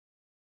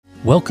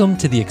Welcome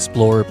to the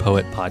Explorer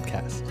Poet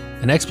Podcast,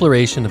 an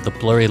exploration of the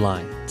blurry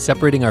line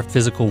separating our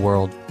physical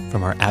world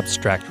from our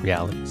abstract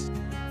realities.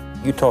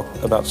 You talk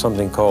about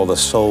something called the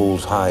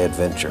soul's high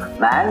adventure.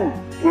 Man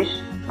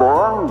is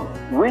born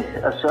with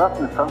a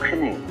certain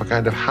functioning. A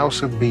kind of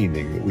house of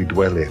meaning that we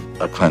dwell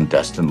in. A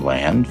clandestine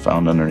land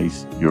found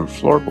underneath your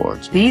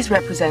floorboards. These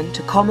represent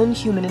a common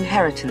human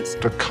inheritance.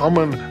 A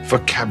common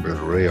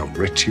vocabulary of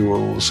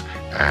rituals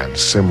and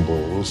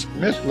symbols.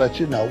 This lets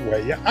you know where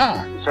you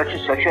are.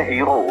 Such a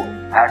hero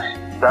has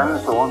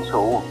done so and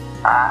so,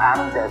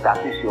 and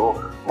that is your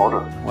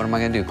model. What am I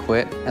going to do,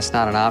 quit? That's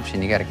not an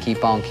option. You got to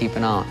keep on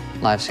keeping on.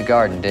 Life's a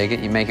garden, dig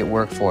it, you make it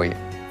work for you.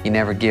 You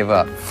never give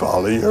up.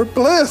 Follow your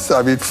bliss.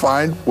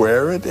 Find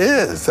where it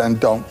is and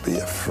don't be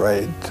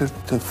afraid to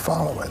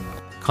follow it.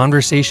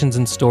 Conversations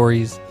and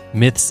stories,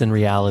 myths and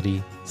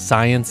reality,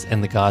 science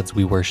and the gods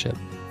we worship,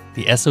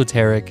 the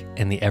esoteric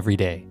and the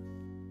everyday.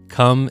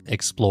 Come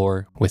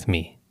explore with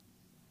me.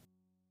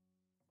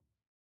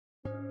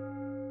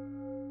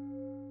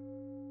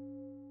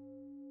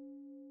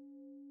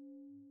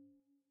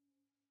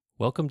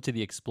 Welcome to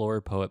the Explorer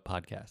Poet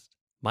Podcast.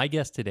 My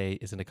guest today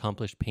is an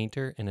accomplished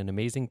painter and an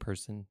amazing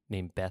person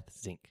named Beth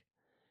Zink.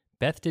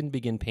 Beth didn't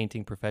begin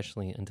painting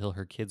professionally until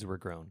her kids were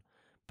grown,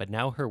 but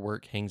now her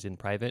work hangs in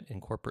private and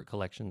corporate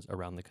collections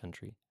around the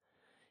country.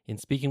 In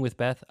speaking with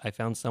Beth, I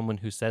found someone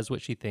who says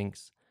what she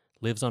thinks,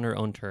 lives on her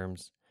own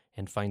terms,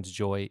 and finds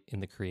joy in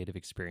the creative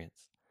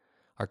experience.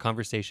 Our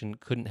conversation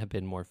couldn't have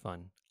been more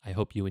fun. I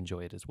hope you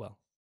enjoy it as well.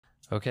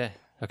 Okay.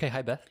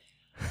 Hi, Beth.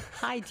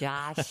 Hi,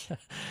 Josh.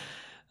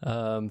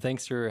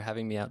 Thanks for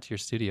having me out to your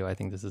studio. I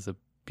think this is a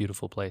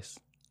beautiful place.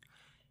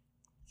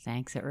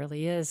 Thanks. It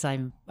really is.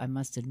 I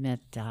must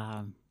admit,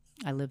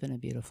 I live in a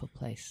beautiful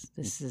place.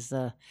 This is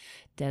the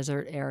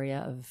desert area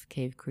of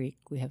Cave Creek.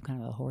 We have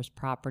kind of a horse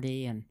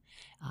property, and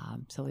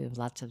so we have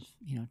lots of,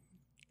 we have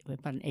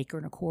about 1.25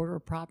 acres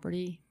of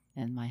property,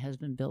 and my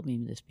husband built me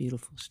this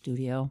beautiful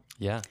studio.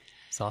 Yeah,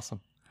 it's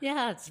awesome.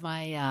 Yeah, it's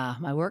my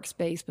my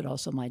workspace, but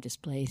also my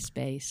display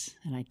space,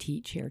 and I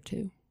teach here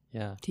too.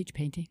 Yeah. Teach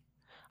painting.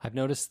 I've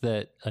noticed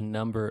that a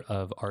number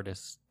of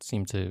artists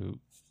seem to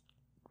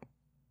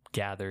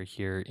gather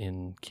here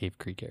in Cave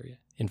Creek area.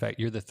 In fact,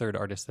 you're the third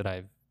artist that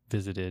I've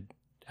visited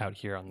out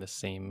here on this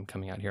same,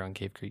 coming out here on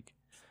Cave Creek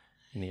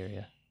in the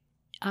area.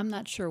 I'm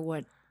not sure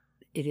what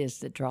it is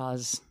that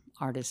draws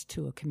artists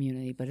to a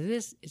community, but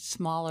it's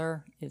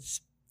smaller.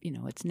 It's,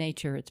 it's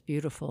nature. It's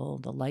beautiful.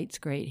 The light's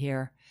great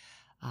here.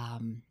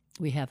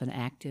 We have an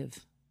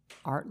active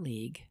art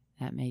league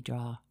that may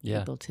draw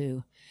people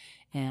too.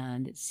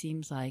 And it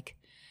seems like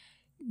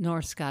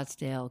North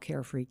Scottsdale,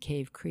 Carefree,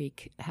 Cave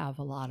Creek have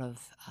a lot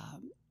of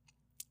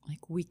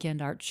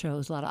weekend art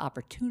shows, a lot of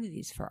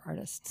opportunities for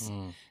artists.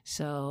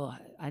 So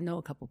I know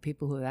a couple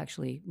people who have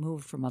actually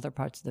moved from other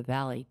parts of the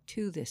valley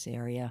to this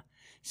area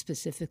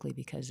specifically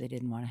because they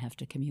didn't want to have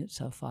to commute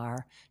so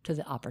far to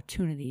the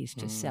opportunities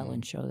to sell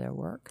and show their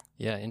work.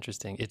 Yeah,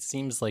 interesting. It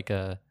seems like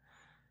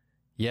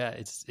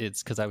it's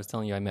because I was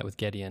telling you I met with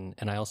Gideon,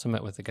 and I also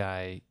met with a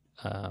guy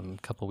a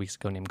couple of weeks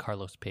ago named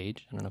Carlos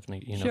Page. I don't know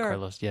if you know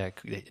Carlos. Yeah,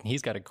 and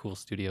he's got a cool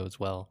studio as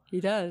well.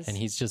 He does. And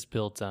he's just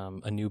built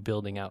a new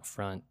building out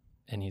front,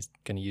 and he's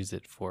going to use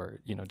it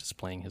for,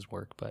 displaying his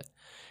work. But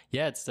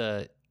yeah, it's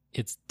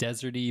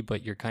deserty,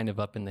 but you're kind of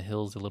up in the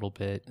hills a little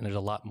bit, and there's a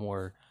lot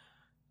more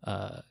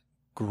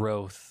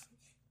growth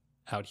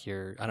out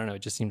here. I don't know,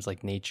 it just seems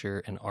like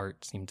nature and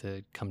art seem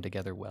to come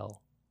together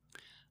well.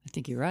 I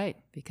think you're right,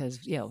 because,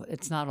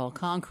 it's not all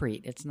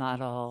concrete. It's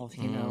not all,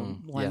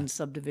 one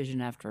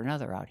subdivision after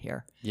another out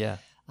here. Yeah.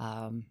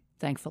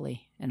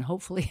 Thankfully, and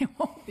hopefully it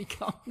won't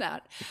become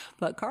that.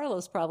 But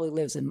Carlos probably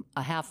lives in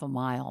a half a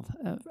mile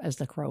as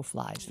the crow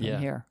flies from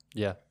here.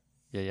 Yeah.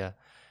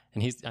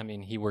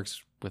 And he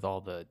works with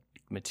all the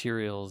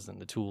materials and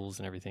the tools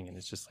and everything, and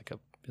it's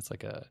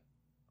like a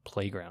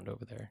playground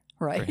over there.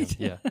 Right.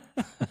 Yeah.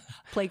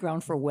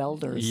 Playground for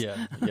welders.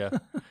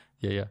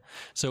 Yeah.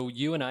 So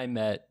you and I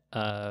met,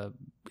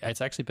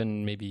 it's actually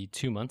been maybe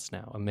 2 months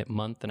now, a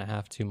month and a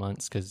half, 2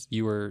 months, because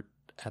you were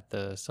at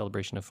the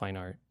Celebration of Fine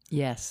Art.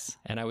 Yes.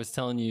 And I was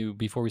telling you,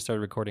 before we started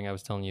recording, I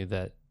was telling you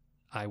that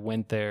I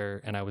went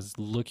there and I was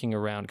looking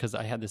around, because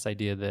I had this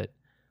idea that,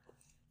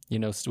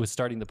 with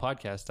starting the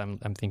podcast,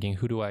 I'm thinking,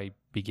 who do I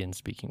begin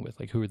speaking with?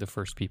 Like, who are the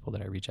first people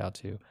that I reach out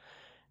to?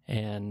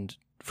 And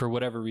for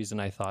whatever reason,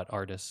 I thought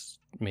artists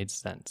made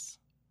sense.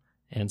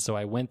 And so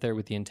I went there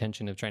with the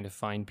intention of trying to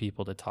find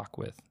people to talk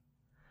with.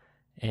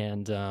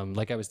 And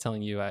like I was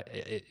telling you,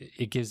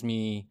 it gives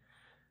me,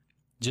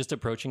 just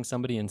approaching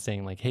somebody and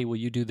saying like, hey, will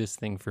you do this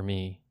thing for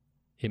me?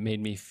 It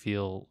made me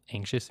feel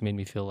anxious. It made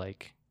me feel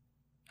like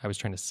I was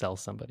trying to sell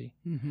somebody.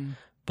 Mm-hmm.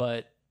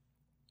 But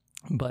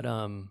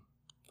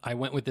I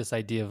went with this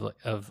idea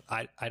of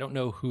I don't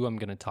know who I'm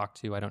going to talk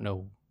to. I don't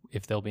know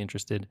if they'll be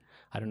interested.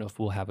 I don't know if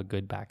we'll have a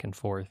good back and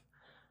forth.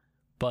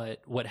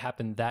 But what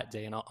happened that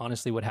day, and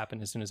honestly what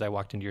happened as soon as I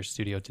walked into your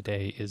studio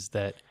today, is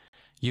that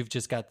you've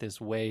just got this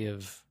way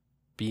of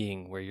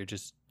being where you're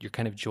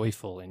kind of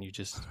joyful, and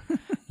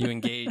you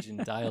engage in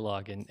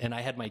dialogue. And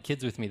I had my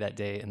kids with me that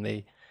day,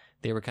 and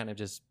they were kind of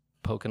just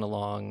poking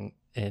along,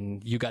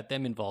 and you got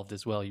them involved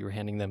as well. You were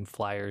handing them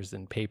flyers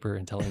and paper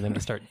and telling them to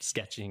start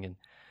sketching.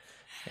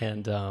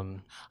 And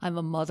I'm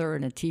a mother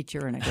and a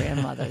teacher and a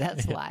grandmother.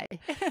 That's why.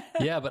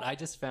 Yeah, but I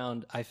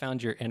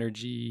found your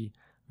energy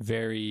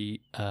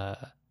very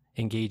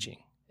engaging.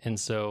 And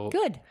so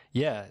good.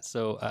 Yeah.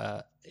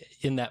 So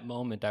in that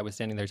moment, I was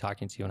standing there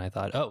talking to you, and I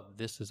thought, oh,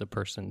 this is a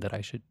person that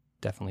I should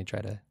definitely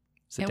try to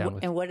sit down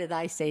with. And what did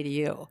I say to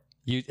you?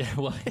 You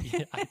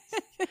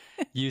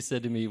you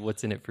said to me,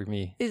 "What's in it for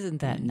me?" Isn't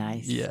that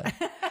nice? Yeah.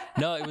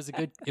 No, it was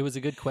a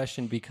good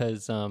question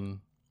because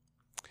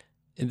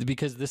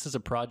this is a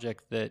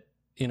project that,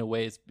 in a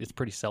way, it's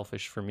pretty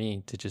selfish for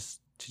me to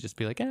just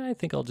be like, I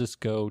think I'll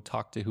just go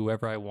talk to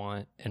whoever I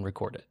want and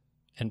record it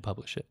and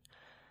publish it.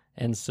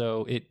 And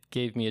so it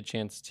gave me a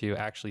chance to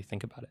actually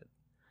think about it,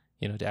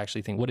 to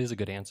actually think, what is a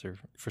good answer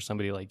for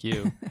somebody like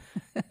you?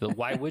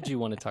 Why would you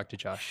want to talk to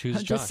Josh? Who's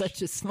I'm Josh? just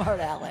such a smart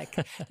aleck.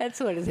 That's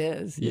what it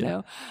is, you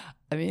know?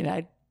 I mean,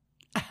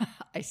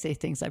 I say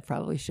things I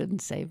probably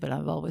shouldn't say, but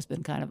I've always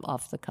been kind of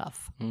off the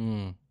cuff.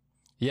 Mm.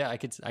 Yeah, I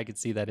could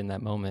see that in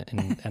that moment.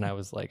 And I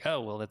was like,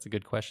 oh, well, that's a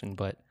good question.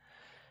 But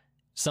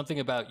something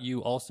about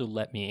you also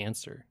let me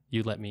answer.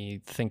 You let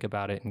me think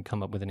about it and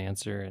come up with an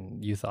answer,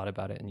 and you thought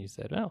about it and you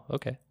said, oh,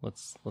 okay,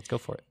 let's go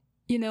for it.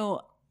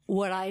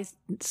 What I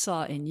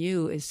saw in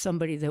you is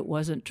somebody that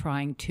wasn't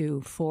trying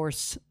to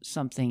force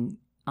something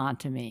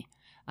onto me.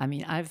 I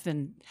mean,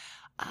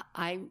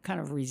 I kind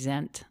of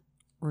resent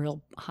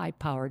real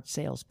high-powered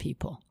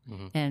salespeople,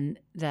 and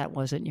that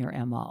wasn't your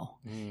MO.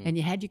 And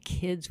you had your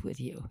kids with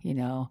you,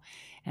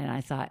 and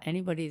I thought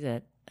anybody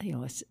that,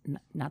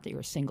 not that you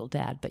were a single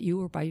dad, but you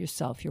were by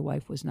yourself. Your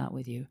wife was not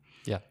with you.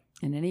 Yeah.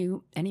 And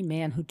any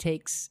man who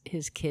takes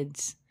his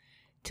kids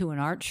to an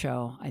art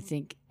show, I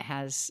think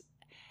has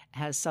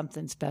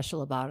something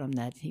special about him,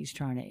 that he's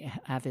trying to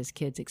have his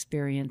kids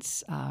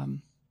experience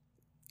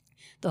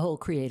the whole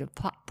creative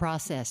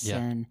process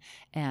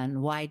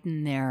and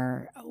widen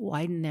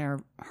their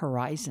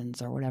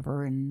horizons or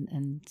whatever,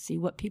 and see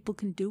what people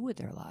can do with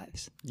their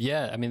lives.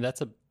 Yeah, I mean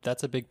that's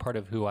a big part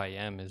of who I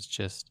am, is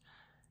just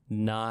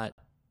not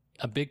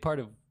a big part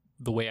of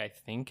the way I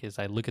think is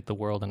I look at the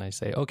world and I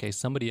say, okay,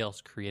 somebody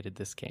else created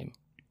this game,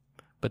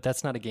 but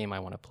that's not a game I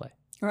want to play.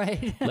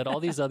 Right. Let all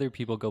these other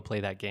people go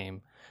play that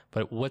game,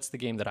 but what's the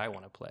game that I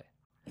want to play?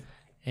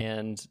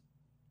 And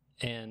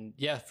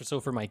yeah, so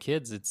for my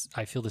kids,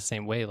 I feel the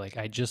same way. Like,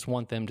 I just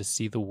want them to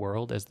see the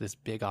world as this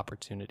big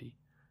opportunity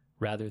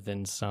rather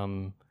than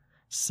some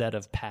set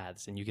of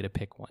paths and you get to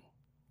pick one,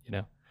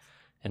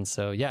 And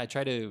so, yeah, I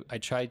try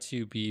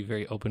to be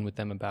very open with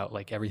them about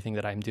like everything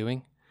that I'm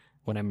doing.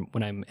 When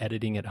I'm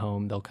editing at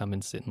home, they'll come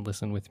and sit and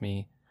listen with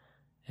me,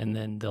 and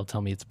then they'll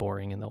tell me it's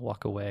boring and they'll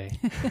walk away.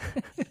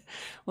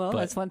 Well,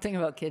 that's one thing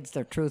about kids.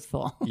 They're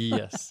truthful.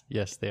 Yes,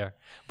 they are.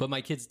 But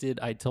my kids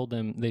I told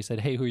them, they said,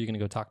 hey, who are you going to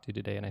go talk to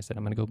today? And I said,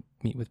 I'm going to go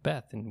meet with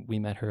Beth. And we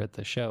met her at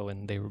the show,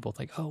 and they were both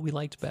like, oh, we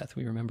liked Beth.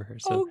 We remember her.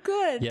 So,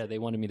 good. Yeah, they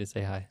wanted me to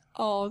say hi.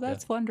 Oh,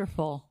 that's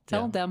wonderful.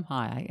 Tell them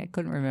hi. I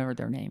couldn't remember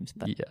their names,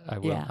 but yeah, I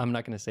will. Yeah. I'm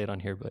not going to say it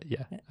on here, but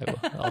yeah, I will.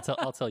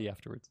 I'll tell you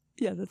afterwards.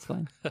 Yeah, that's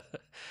fine.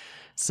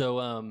 So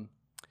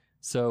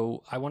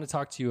I want to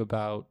talk to you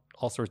about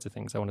all sorts of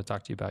things. I want to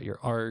talk to you about your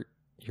art,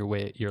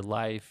 your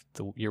life,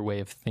 your way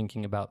of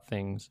thinking about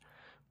things.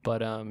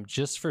 But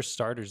just for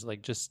starters,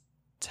 like, just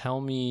tell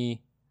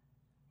me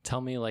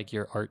like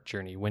your art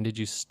journey. When did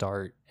you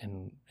start,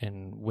 and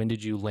when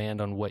did you land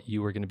on what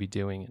you were going to be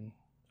doing, and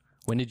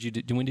when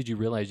did you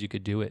realize you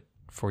could do it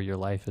for your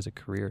life as a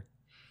career?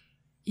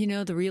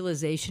 The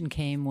realization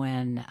came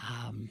when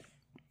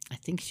I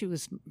think she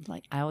was,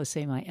 like I always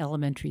say, my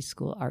elementary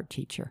school art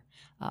teacher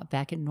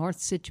back in North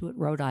Scituate,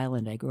 Rhode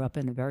Island. I grew up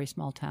in a very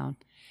small town,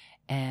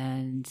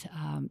 and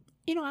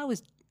I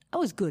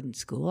was good in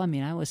school. I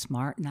mean, I was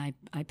smart, and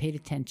I paid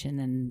attention,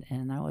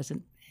 and I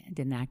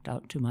didn't act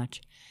out too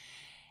much.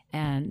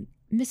 And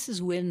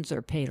Mrs.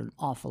 Windsor paid an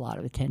awful lot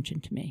of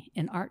attention to me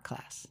in art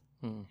class,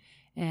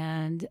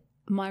 and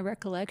my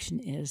recollection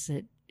is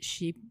that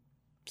she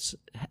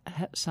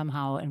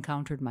somehow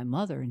encountered my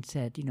mother and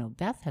said,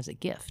 Beth has a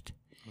gift.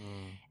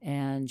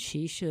 And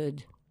she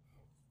should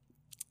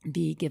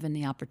be given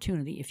the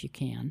opportunity, if you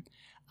can,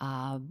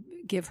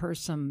 give her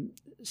some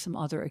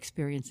other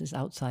experiences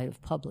outside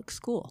of public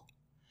school.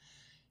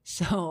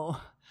 So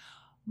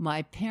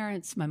my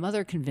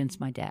mother convinced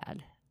my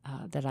dad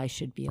that I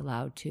should be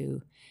allowed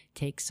to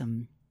take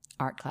some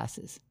art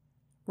classes.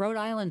 Rhode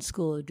Island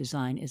School of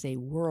Design is a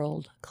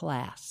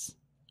world-class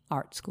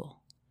art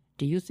school.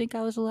 Do you think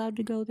I was allowed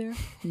to go there?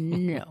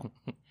 No.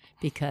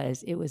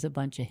 Because it was a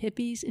bunch of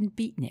hippies and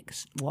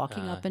beatniks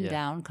walking up and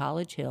down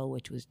College Hill,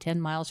 which was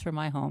 10 miles from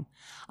my home.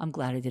 I'm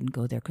glad I didn't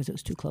go there because it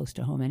was too close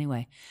to home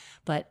anyway.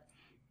 But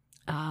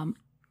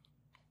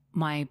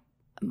my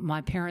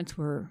parents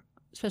were,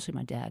 especially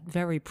my dad,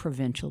 very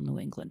provincial New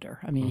Englander.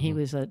 I mean, he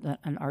was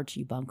an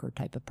Archie Bunker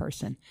type of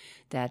person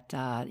that,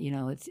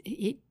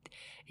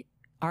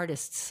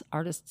 artists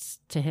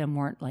to him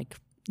weren't like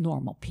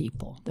normal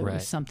people. There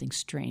was something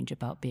strange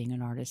about being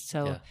an artist.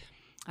 So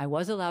I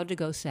was allowed to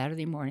go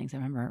Saturday mornings. I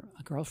remember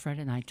a girlfriend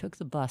and I took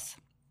the bus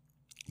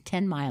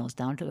 10 miles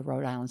down to the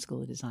Rhode Island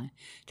School of Design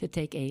to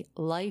take a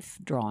life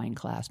drawing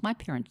class. My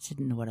parents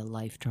didn't know what a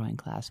life drawing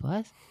class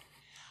was.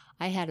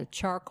 I had a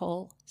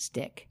charcoal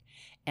stick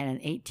and an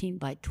 18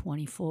 by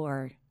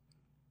 24,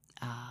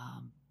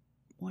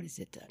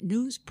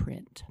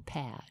 newsprint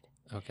pad.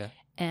 Okay.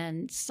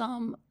 And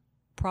some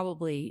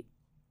probably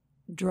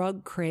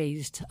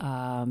drug-crazed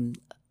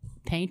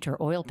painter,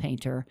 oil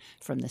painter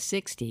from the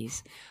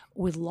 60s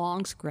with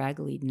long,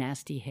 scraggly,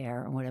 nasty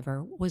hair and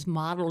whatever was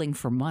modeling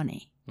for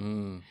money.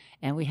 And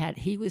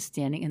he was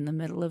standing in the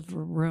middle of the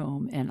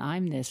room, and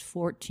I'm this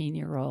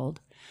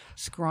 14-year-old,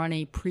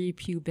 scrawny,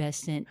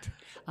 prepubescent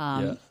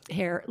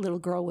hair little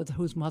girl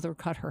whose mother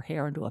cut her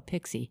hair into a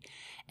pixie.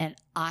 And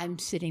I'm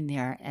sitting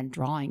there and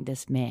drawing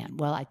this man.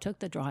 Well, I took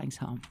the drawings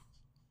home.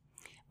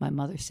 My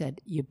mother said,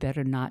 "You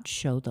better not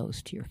show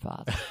those to your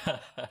father."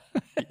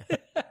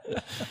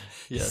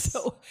 Yes.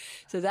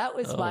 So that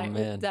was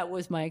that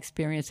was my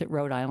experience at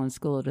Rhode Island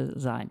School of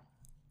Design.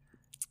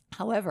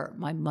 However,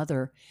 my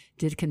mother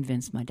did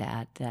convince my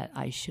dad that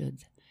I should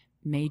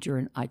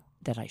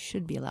that I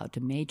should be allowed to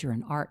major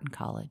in art in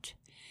college.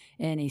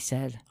 And he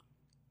said,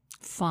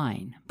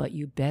 "Fine, but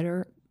you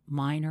better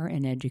minor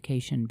in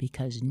education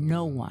because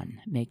no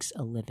one makes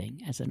a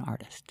living as an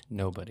artist."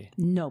 Nobody.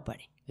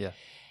 Yeah.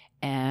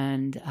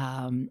 And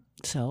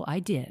so I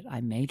did.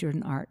 I majored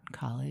in art in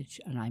college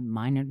and I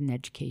minored in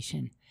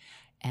education.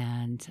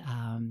 And,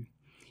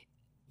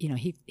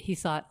 he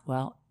thought,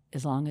 well,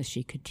 as long as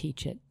she could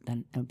teach it,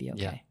 then it would be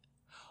okay. Yeah.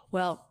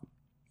 Well,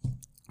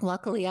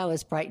 luckily I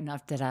was bright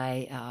enough that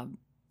I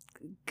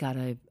got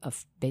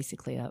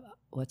basically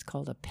what's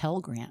called a Pell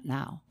Grant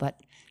now.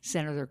 But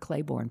Senator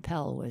Claiborne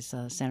Pell was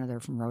a senator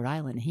from Rhode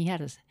Island. He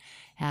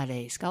had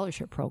a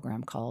scholarship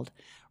program called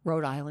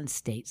Rhode Island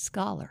State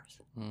Scholars.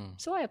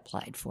 So I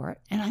applied for it,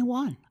 and I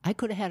won. I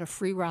could have had a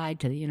free ride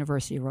to the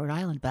University of Rhode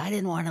Island, but I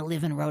didn't want to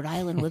live in Rhode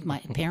Island with my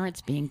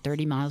parents being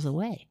 30 miles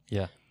away.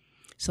 Yeah.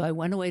 So I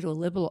went away to a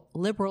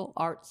liberal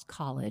arts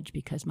college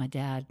because my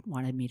dad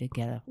wanted me to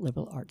get a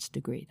liberal arts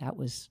degree. That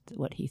was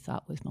what he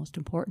thought was most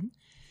important.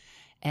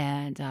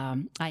 And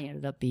I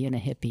ended up being a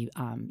hippie,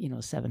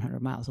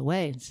 700 miles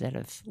away instead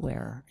of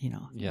where,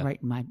 right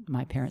in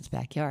my parents'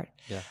 backyard.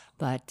 Yeah.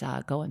 But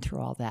going through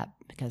all that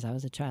because I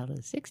was a child of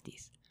the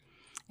 60s.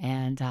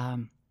 And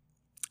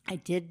I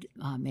did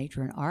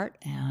major in art,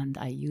 and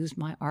I used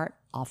my art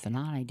off and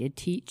on. I did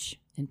teach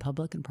in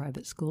public and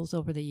private schools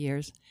over the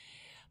years,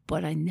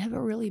 but I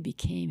never really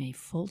became a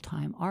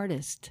full-time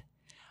artist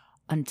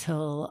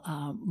until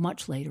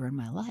much later in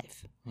my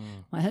life.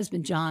 My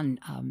husband, John,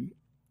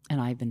 and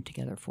I have been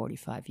together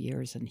 45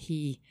 years, and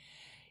he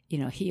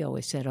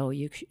always said, "Oh,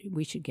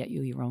 we should get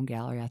you your own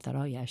gallery." I thought,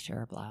 "Oh yeah,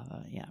 sure, blah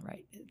blah, yeah,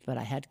 right." But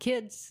I had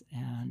kids,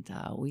 and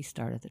we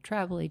started the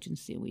travel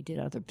agency. We did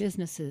other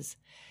businesses,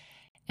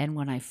 and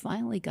when I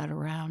finally got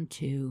around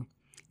to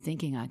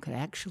thinking I could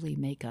actually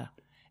make a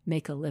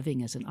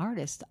living as an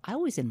artist, I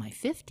was in my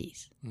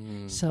 50s.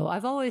 So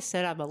I've always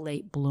said I'm a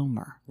late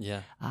bloomer.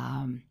 Yeah.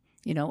 I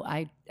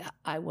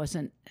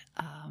wasn't.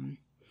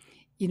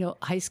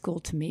 High school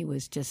to me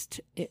was just,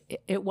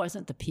 it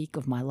wasn't the peak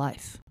of my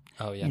life.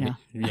 Oh, yeah.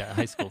 Yeah,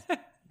 high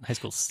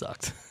school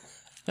sucked.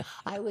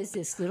 I was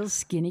this little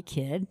skinny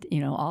kid.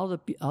 All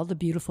the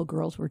beautiful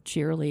girls were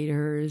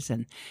cheerleaders.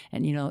 And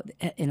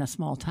in a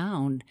small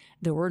town,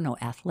 there were no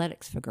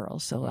athletics for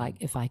girls. So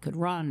if I could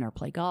run or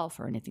play golf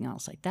or anything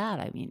else like that,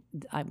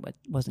 I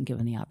wasn't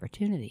given the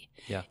opportunity.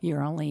 Yeah.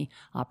 Your only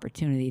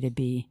opportunity to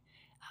be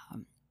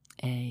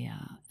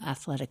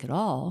athletic at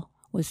all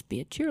was to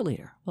be a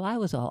cheerleader. Well, I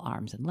was all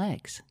arms and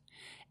legs.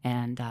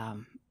 And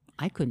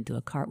I couldn't do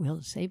a cartwheel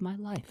to save my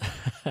life.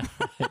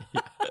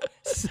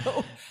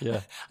 So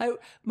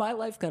my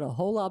life got a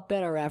whole lot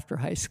better after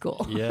high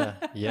school. Yeah.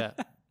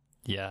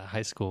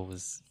 High school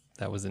was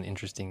an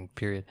interesting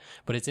period.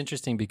 But it's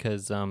interesting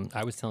because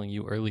I was telling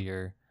you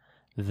earlier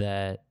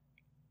that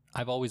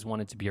I've always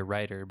wanted to be a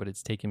writer, but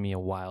it's taken me a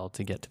while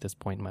to get to this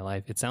point in my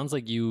life. It sounds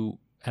like you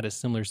had a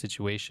similar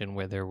situation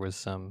where there was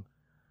some...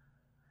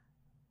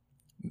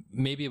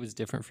 Maybe it was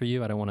different for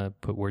you. I don't want to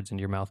put words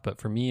into your mouth,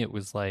 but for me,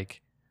 it's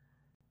like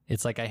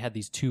I had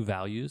these two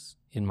values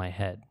in my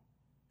head,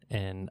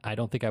 and I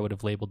don't think I would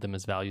have labeled them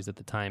as values at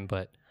the time,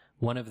 but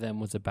one of them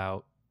was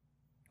about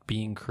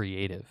being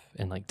creative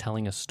and like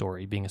telling a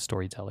story, being a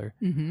storyteller.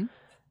 Mm-hmm.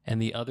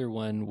 And the other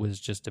one was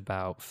just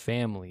about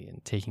family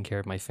and taking care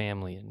of my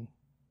family and,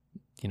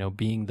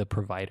 being the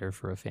provider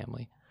for a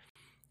family.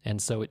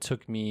 And so it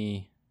took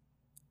me,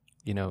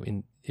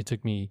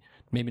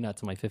 maybe not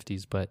to my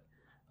 50s, but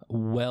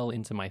well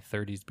into my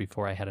 30s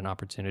before I had an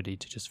opportunity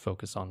to just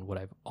focus on what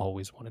I've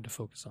always wanted to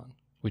focus on,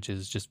 which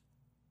is just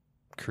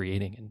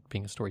creating and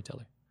being a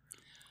storyteller.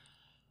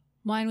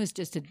 Mine was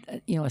just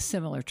a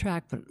similar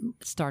track, but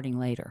starting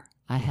later.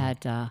 I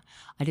had I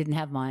didn't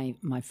have my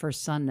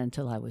first son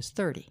until I was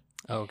 30.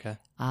 Oh, okay.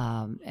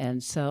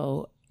 And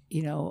so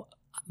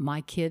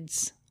my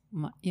kids,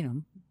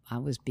 I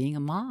was being a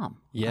mom.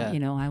 Yeah.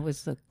 I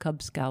was the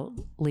Cub Scout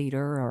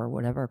leader or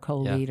whatever,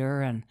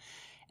 co-leader,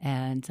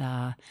 and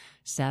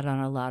sat on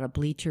a lot of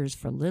bleachers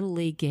for Little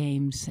League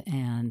games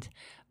and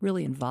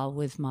really involved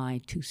with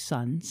my two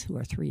sons, who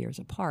are 3 years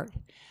apart,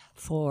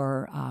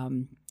 for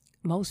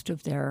most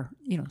of their,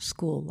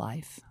 school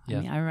life. Yeah.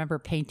 I mean, I remember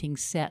painting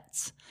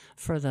sets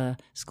for the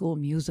school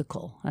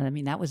musical. And I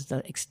mean, that was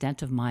the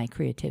extent of my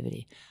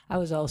creativity. I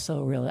was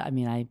also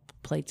I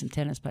played some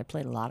tennis, but I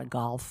played a lot of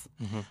golf.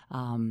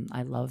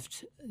 I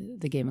loved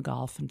the game of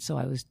golf. And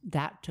so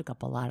that took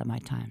up a lot of my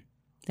time.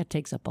 That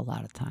takes up a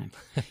lot of time.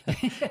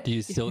 Do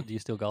you still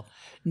golf?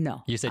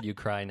 No. You said you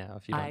cry now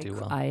if you don't do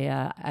well.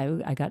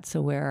 I got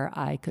so where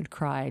I could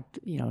cry.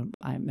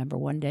 I remember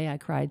one day I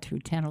cried through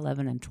 10,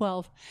 11, and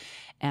 12.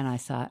 And I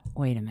thought,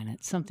 wait a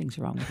minute, something's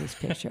wrong with this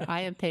picture.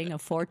 I am paying a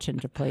fortune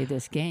to play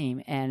this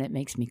game, and it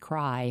makes me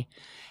cry.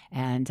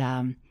 And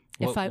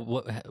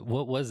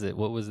what was it?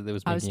 What was it that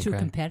was making you cry? I was too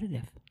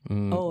competitive.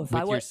 With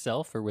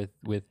yourself or with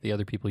the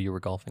other people you were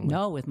golfing with?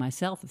 No, with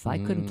myself. If I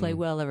couldn't play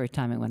well every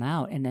time I went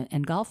out,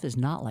 and golf is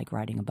not like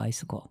riding a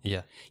bicycle.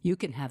 Yeah, you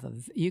can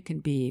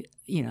be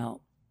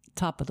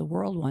top of the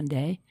world one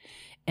day,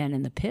 and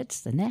in the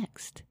pits the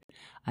next.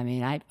 I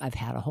mean, I've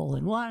had a hole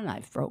in one.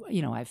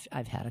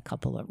 I've had a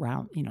couple of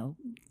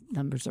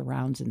numbers of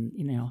rounds in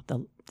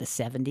the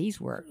 70s,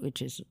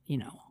 which is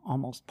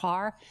almost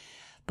par,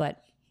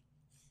 but.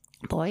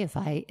 Boy, if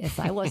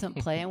I wasn't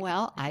playing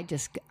well,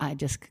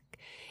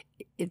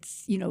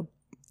 it's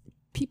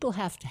people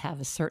have to have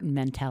a certain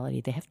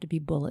mentality. They have to be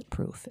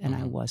bulletproof, and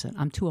I wasn't.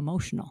 I'm too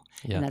emotional,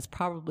 and that's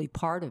probably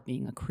part of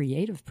being a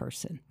creative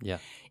person. Yeah,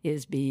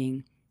 is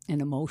being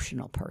an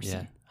emotional person.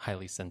 Yeah,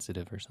 highly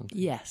sensitive or something.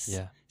 Yes.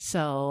 Yeah.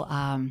 So,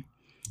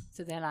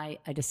 so then I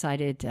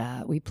decided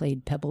we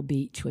played Pebble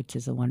Beach, which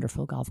is a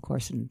wonderful golf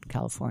course in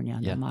California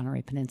on the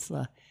Monterey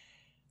Peninsula.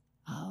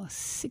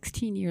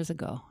 16 years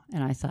ago,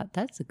 and I thought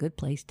that's a good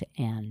place to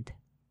end.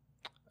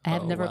 I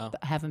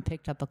haven't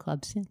picked up a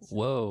club since.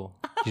 Whoa!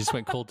 You just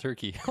went cold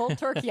turkey. Cold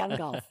turkey on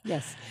golf.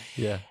 Yes.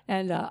 Yeah.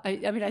 And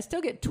I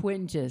still get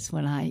twinges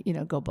when I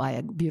go by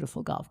a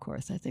beautiful golf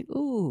course. I think,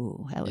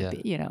 ooh, that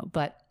would be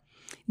But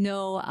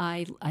no,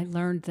 I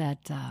learned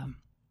that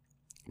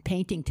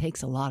painting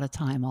takes a lot of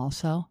time.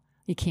 Also,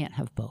 you can't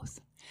have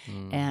both,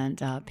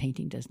 and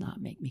painting does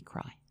not make me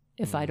cry.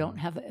 If I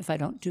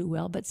don't do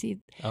well, but see.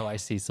 Oh, I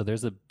see. So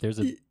there's a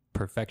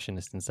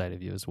perfectionist inside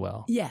of you as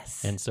well.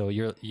 Yes. And so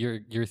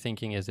your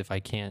thinking is, if I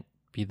can't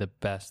be the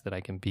best that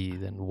I can be,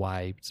 then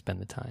why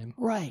spend the time?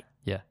 Right.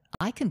 Yeah.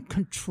 I can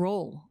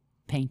control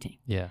painting.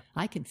 Yeah.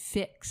 I can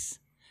fix.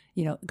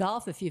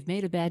 Golf, if you've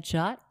made a bad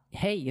shot,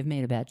 hey, you've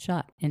made a bad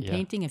shot. And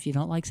painting, if you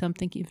don't like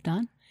something you've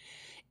done,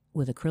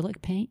 with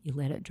acrylic paint, you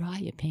let it dry,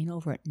 you paint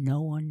over it.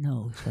 No one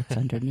knows what's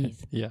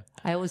underneath. Yeah.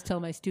 I always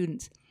tell my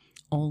students,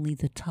 only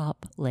the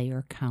top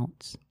layer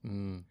counts.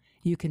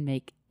 You can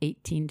make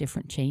 18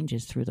 different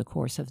changes through the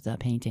course of the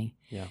painting.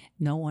 Yeah.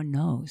 No one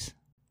knows.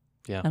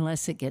 Yeah.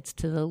 Unless it gets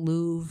to the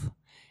Louvre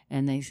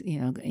and they,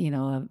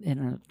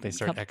 they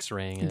start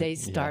X-raying it. They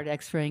start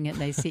X-raying it. And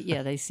they see,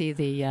 they see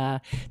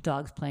the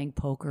dogs playing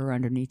poker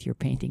underneath your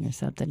painting or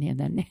something. And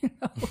then,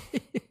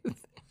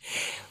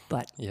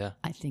 but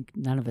I think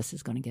none of us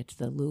is going to get to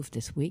the Louvre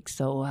this week.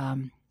 So,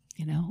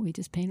 we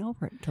just paint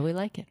over it until we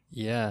like it.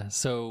 Yeah.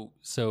 So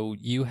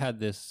you had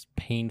this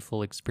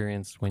painful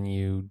experience when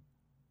you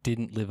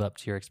didn't live up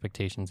to your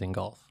expectations in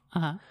golf.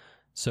 Uh-huh.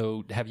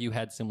 So have you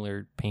had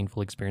similar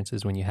painful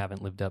experiences when you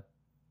haven't lived up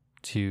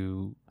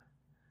to?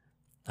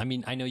 I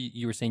mean, I know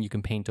you were saying you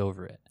can paint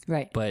over it,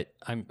 right? But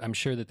I'm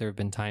sure that there have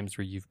been times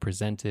where you've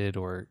presented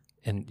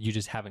and you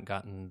just haven't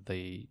gotten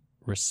the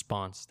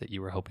response that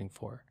you were hoping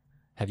for.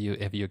 Have you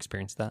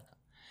experienced that?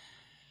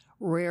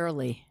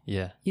 Rarely.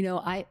 Yeah.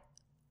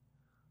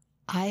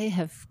 I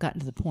have gotten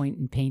to the point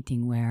in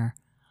painting where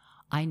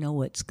I know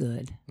what's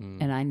good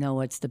and I know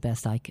what's the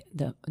best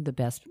the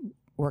best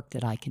work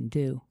that I can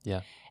do.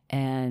 Yeah.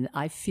 And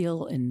I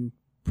feel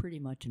pretty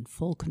much in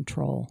full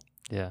control.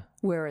 Yeah.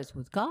 Whereas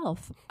with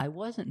golf, I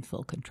wasn't in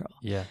full control.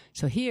 Yeah.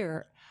 So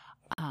here,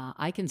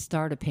 I can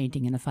start a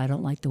painting, and if I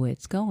don't like the way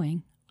it's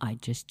going, I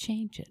just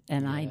change it.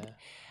 And I,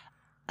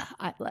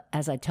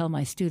 as I tell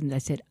my students, I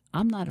said,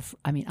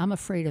 I'm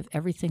afraid of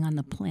everything on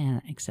the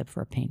planet except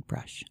for a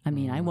paintbrush. I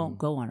mean, I won't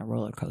go on a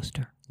roller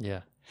coaster.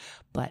 Yeah.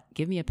 But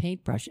give me a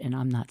paintbrush and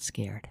I'm not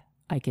scared.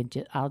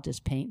 I'll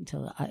just paint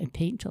until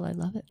I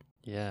love it.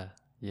 Yeah.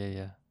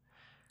 Yeah.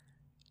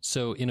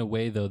 So in a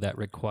way though, that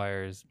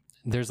requires,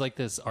 there's like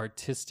this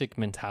artistic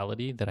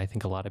mentality that I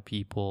think a lot of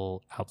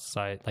people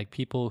outside, like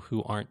people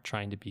who aren't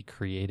trying to be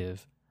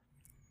creative,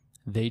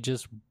 they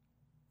just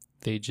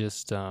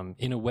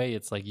in a way,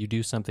 it's like you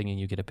do something and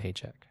you get a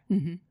paycheck.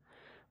 Mm-hmm.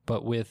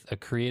 But with a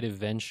creative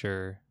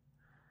venture,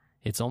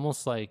 it's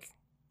almost like,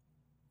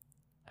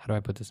 how do I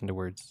put this into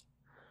words?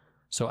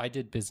 So I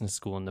did business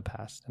school in the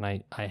past,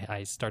 and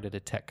I started a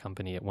tech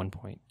company at one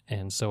point.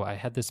 And so I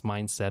had this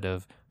mindset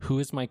of who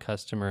is my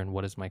customer and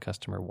what does my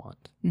customer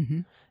want? Mm-hmm.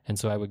 And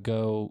so I would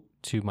go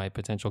to my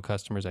potential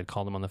customers, I'd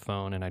call them on the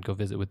phone and I'd go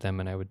visit with them,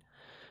 and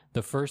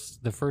the first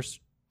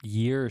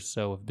year or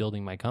so of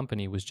building my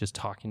company was just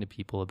talking to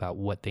people about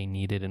what they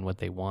needed and what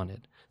they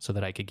wanted so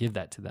that I could give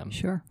that to them.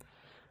 Sure.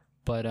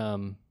 But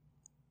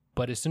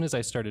as soon as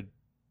I started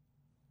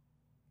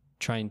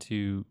trying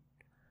to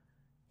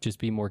just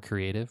be more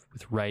creative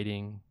with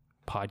writing,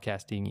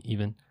 podcasting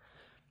even,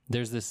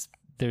 there's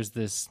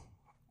this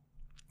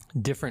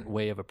different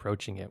way of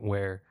approaching it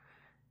where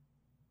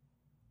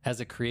as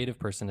a creative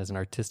person, as an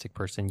artistic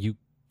person, you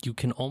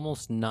can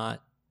almost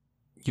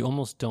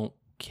don't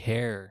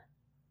care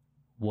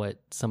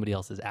what somebody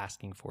else is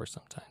asking for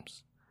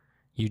sometimes.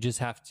 You just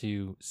have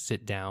to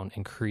sit down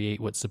and create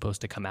what's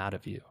supposed to come out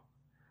of you.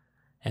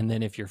 And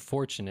then if you're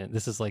fortunate,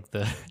 this is like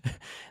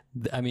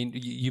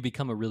you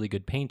become a really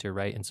good painter,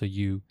 right? And so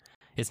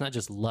it's not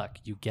just luck,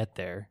 you get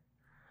there,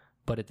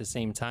 but at the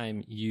same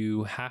time,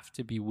 you have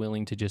to be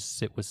willing to just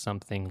sit with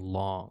something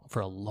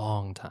for a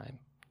long time,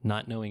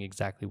 not knowing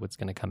exactly what's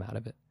going to come out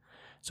of it.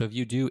 So if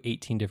you do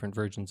 18 different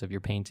versions of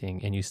your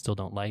painting and you still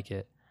don't like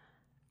it,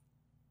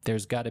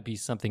 there's got to be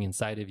something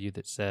inside of you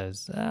that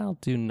says, I'll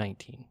do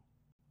 19.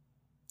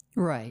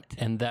 Right.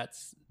 And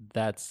that's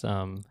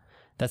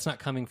not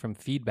coming from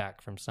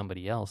feedback from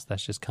somebody else.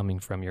 That's just coming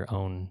from your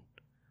own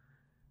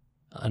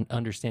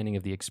understanding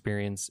of the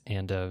experience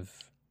and of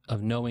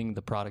knowing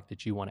the product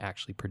that you want to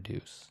actually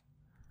produce.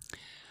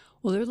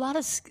 Well, there's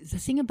the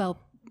thing about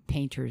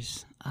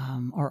painters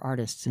or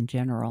artists in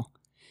general,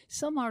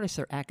 some artists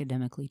are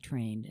academically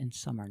trained and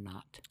some are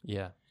not.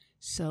 Yeah.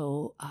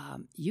 So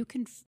you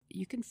can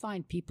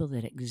find people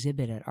that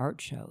exhibit at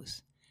art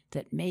shows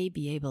that may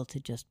be able to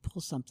just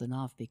pull something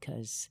off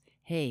because,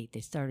 hey, they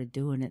started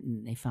doing it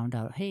and they found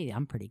out, hey,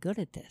 I'm pretty good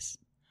at this.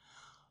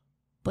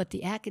 But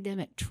the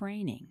academic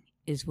training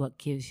is what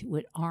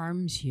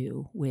arms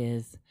you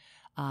with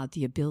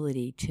the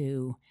ability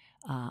to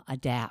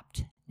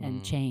adapt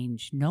and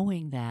change,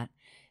 knowing that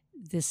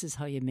this is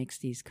how you mix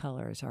these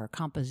colors, or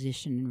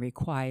composition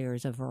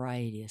requires a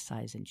variety of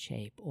size and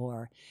shape,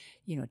 or,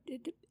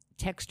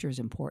 texture is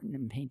important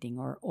in painting,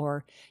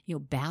 or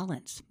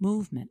balance,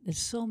 movement. There's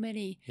so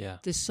many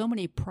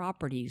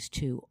properties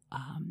to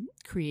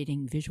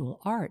creating visual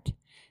art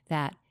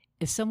that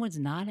if someone's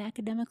not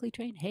academically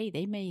trained, hey,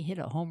 they may hit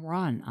a home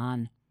run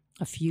on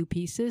a few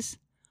pieces,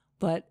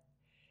 but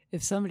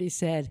if somebody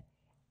said,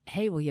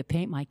 hey, will you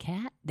paint my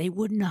cat? They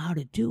wouldn't know how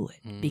to do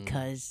it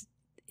because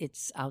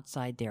it's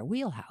outside their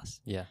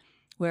wheelhouse. Yeah.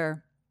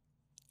 Where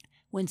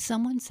when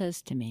someone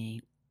says to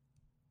me,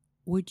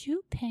 would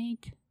you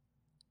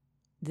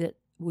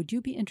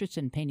be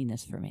interested in painting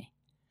this for me?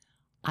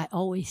 I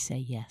always say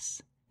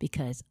yes,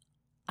 because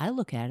I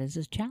look at it as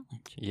a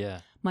challenge. Yeah.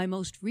 My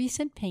most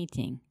recent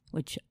painting,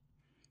 which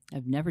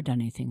I've never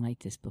done anything like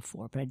this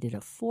before, but I did a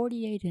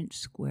 48-inch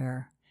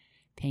square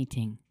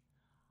painting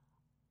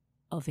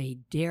of a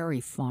dairy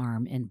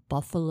farm in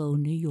Buffalo,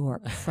 New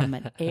York, from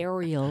an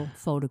aerial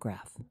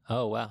photograph.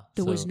 Oh, wow.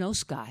 There was no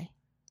sky.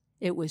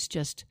 It was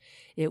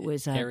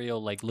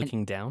aerial, like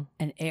looking down?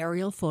 An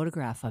aerial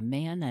photograph. A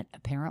man that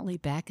apparently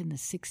back in the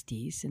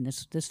 60s, and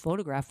this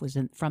photograph was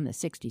from the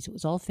 60s. It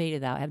was all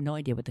faded out. I have no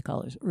idea what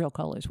the real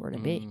colors were to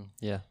be.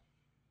 Yeah.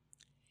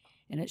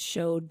 And it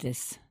showed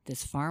this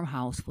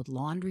farmhouse with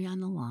laundry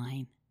on the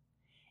line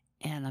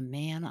and a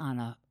man on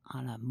a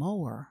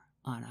mower,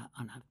 on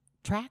a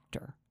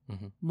tractor,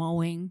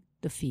 mowing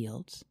the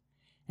fields.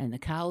 And the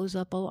cows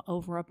up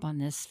on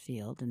this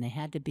field, and they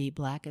had to be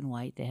black and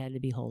white. They had to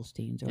be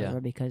Holsteins or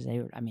whatever, because they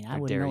were, I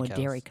wouldn't know a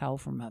dairy cow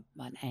from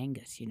an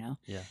Angus,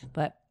 Yeah.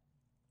 But,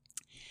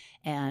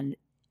 and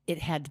it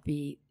had to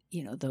be,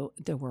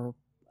 there were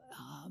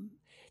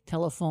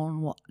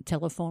telephone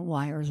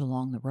wires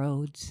along the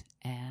roads.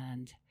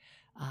 And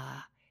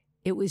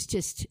it was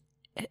just,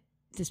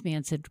 this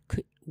man said,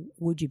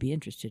 would you be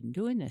interested in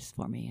doing this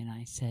for me? And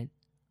I said,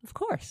 of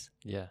course.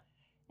 Yeah.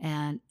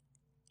 And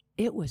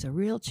it was a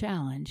real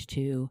challenge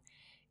to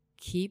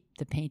keep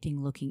the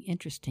painting looking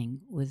interesting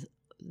with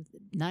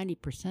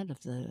 90%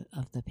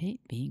 of the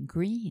paint being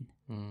green,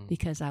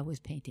 because I was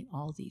painting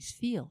all these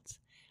fields.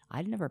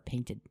 I'd never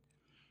painted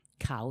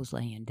cows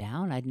laying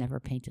down. I'd never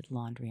painted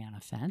laundry on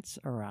a fence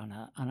or on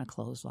a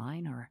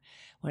clothesline or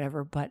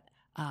whatever. But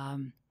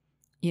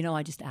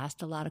I just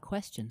asked a lot of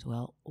questions.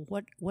 Well,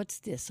 what's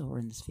this over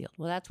in this field?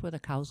 Well, that's where the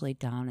cows laid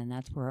down, and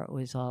that's where it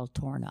was all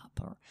torn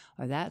up.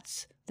 Or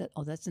that's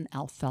an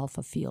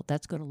alfalfa field.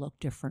 That's going to look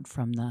different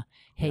from the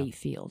hay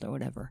field or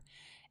whatever.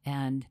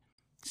 And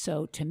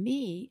so to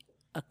me,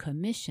 a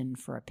commission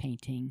for a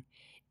painting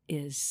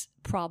is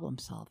problem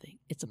solving.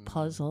 It's a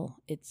puzzle.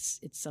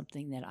 It's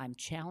something that I'm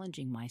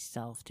challenging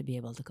myself to be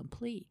able to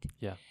complete.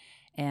 Yeah.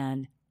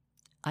 And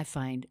I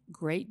find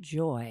great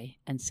joy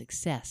and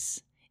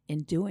success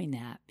in doing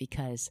that,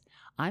 because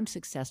I'm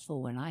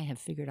successful when I have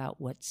figured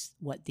out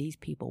what these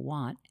people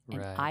want,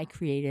 and I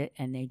create it,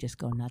 and they just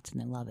go nuts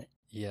and they love it.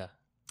 Yeah.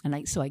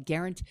 And so I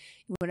guarantee,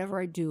 whenever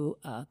I do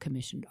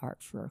commissioned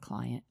art for a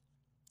client,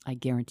 I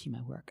guarantee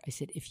my work. I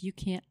said, if you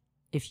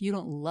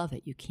don't love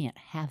it, you can't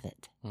have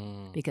it,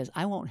 because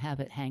I won't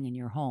have it hang in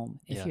your home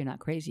if you're not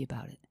crazy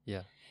about it.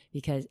 Yeah.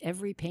 Because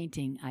every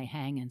painting I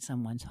hang in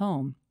someone's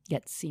home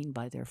gets seen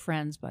by their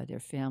friends, by their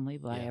family,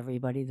 by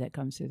everybody that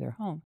comes through their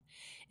home.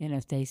 And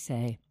if they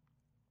say,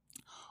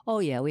 oh,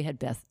 yeah, we had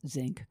Beth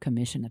Zink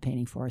commission a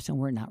painting for us and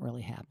we're not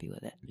really happy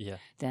with it,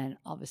 then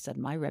all of a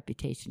sudden my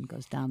reputation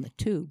goes down the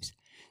tubes.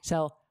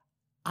 So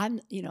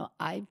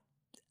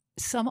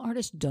some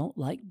artists don't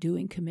like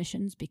doing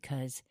commissions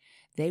because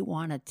they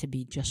want it to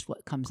be just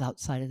what comes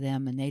outside of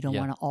them and they don't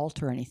want to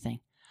alter anything.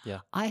 Yeah.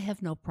 I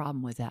have no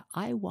problem with that.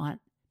 I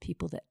want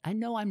people that, I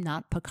know I'm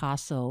not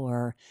Picasso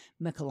or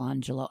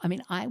Michelangelo. I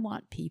mean, I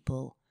want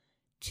people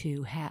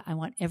to have, I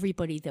want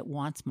everybody that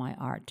wants my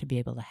art to be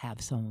able to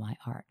have some of my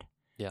art.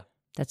 Yeah.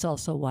 That's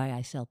also why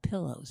I sell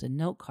pillows and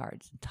note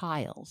cards and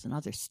tiles and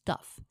other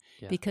stuff,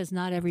 because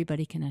not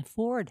everybody can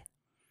afford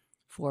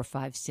 $4,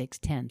 $5,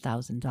 $6,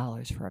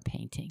 $10,000 for a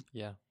painting.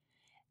 Yeah.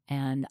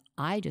 And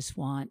I just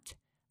want,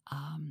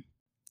 I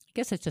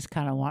guess it's just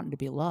kind of wanting to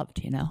be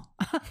loved, you know?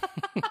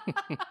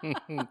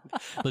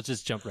 Let's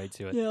just jump right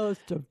to it. Yeah, let's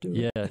jump to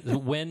it. Yeah.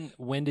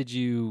 When did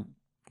you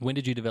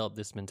develop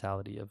this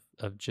mentality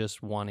of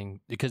just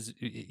wanting, because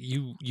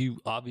you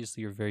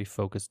obviously are very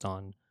focused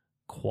on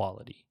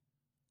quality,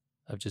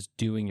 of just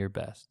doing your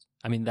best.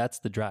 I mean, that's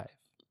the drive.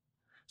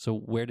 So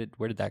where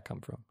did that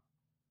come from?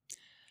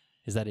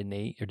 Is that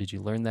innate, or did you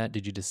learn that?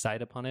 Did you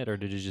decide upon it, or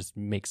did it just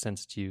make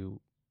sense to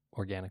you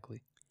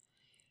organically?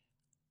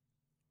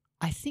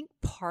 I think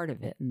part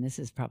of it, and this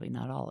is probably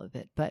not all of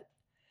it, but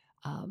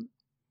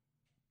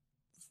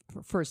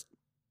first,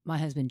 my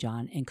husband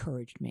John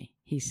encouraged me.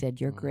 He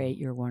said, "You're great.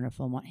 You're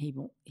wonderful."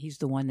 He's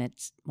the one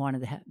that's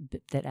wanted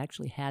that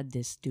actually had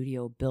this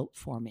studio built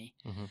for me.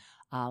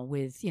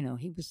 With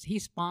he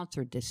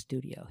sponsored this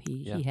studio.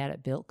 He had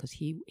it built because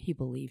he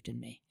believed in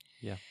me.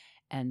 Yeah,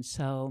 and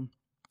so.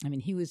 I mean,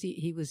 he was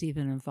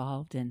even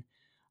involved in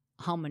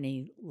how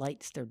many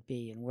lights there'd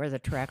be and where the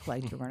track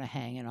lights were going to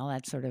hang and all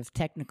that sort of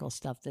technical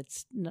stuff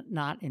that's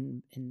not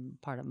in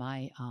part of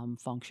my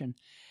function.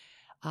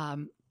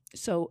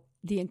 So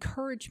the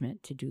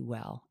encouragement to do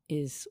well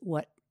is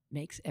what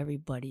makes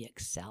everybody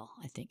excel.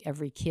 I think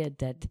every kid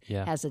that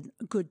has a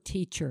good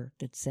teacher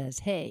that says,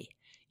 hey,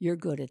 you're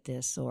good at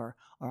this, or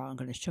I'm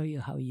going to show you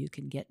how you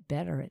can get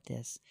better at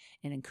this,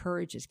 and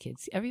encourages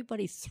kids.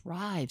 Everybody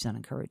thrives on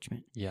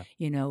encouragement. Yeah.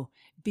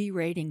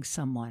 Berating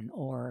someone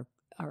or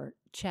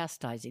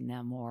chastising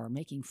them or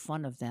making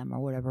fun of them or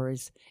whatever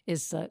is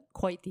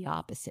quite the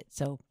opposite.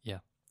 So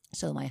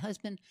my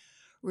husband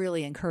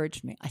really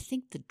encouraged me. I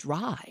think the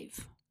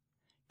drive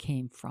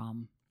came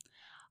from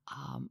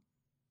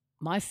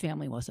my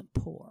family wasn't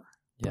poor,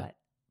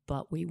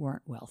 but we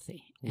weren't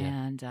wealthy. Yeah.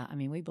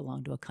 And we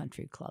belonged to a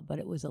country club, but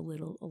it was a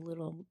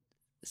little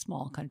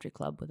small country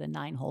club with a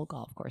 9-hole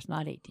golf course,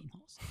 not 18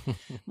 holes.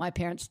 My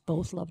parents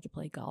both loved to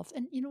play golf.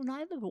 And,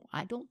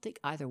 I don't think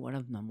either one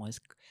of them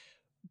was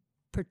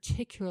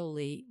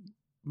particularly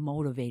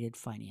motivated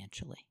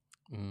financially.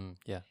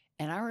 Yeah.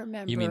 And I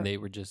remember... You mean they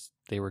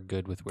were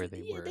good with where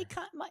they were?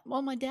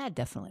 My dad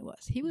definitely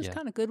was. He was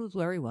kind of good with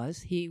where he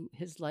was.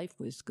 His life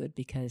was good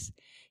because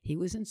he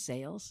was in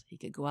sales. He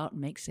could go out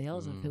and make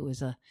sales. If it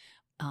was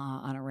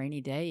on a rainy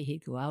day,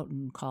 he'd go out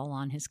and call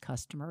on his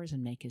customers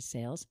and make his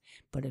sales.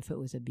 But if it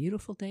was a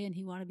beautiful day and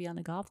he wanted to be on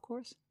the golf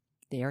course,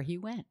 there he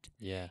went.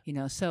 Yeah.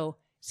 So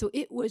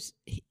it was,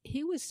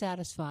 he was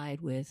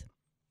satisfied with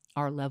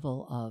our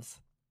level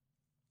of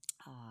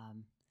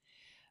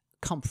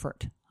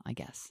comfort, I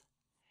guess.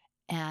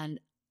 And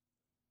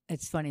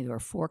it's funny, there were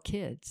 4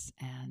 kids,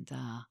 and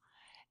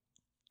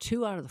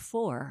 2 out of the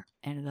 4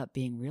 ended up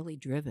being really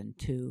driven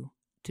to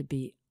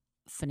be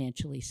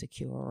financially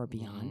secure or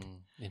beyond.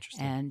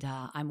 Interesting. And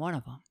I'm one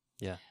of them.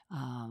 Yeah.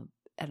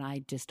 And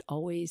I just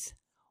always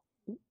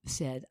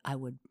said I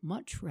would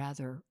much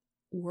rather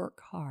work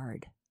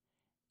hard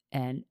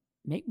and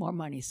make more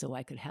money so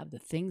I could have the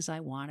things I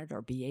wanted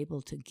or be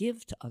able to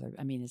give to others.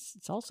 I mean,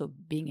 it's also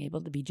being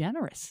able to be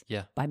generous.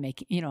 Yeah. By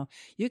making,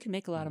 you can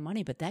make a lot of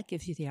money, but that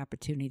gives you the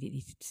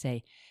opportunity to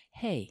say,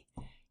 hey,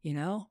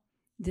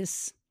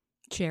 this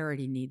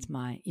charity needs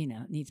me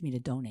to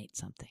donate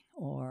something.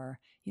 Or,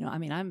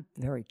 I'm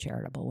very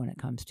charitable when it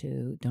comes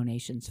to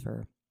donations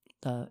for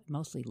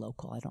mostly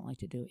local. I don't like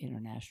to do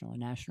international or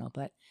national,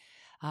 but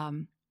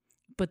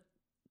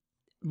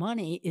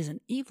money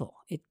isn't evil.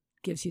 It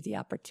gives you the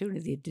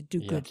opportunity to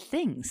do good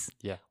things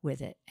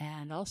with it,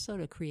 and also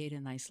to create a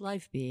nice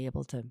life, be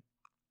able to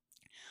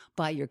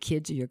buy your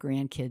kids or your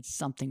grandkids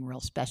something real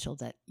special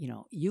that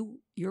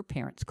your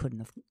parents couldn't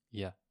have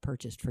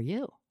purchased for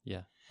you.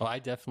 Yeah. Well, I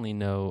definitely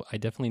know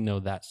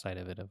that side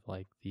of it, of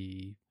like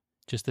the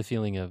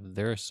feeling of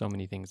there are so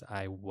many things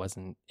I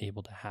wasn't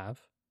able to have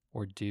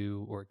or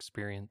do or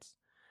experience.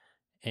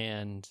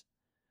 And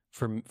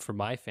for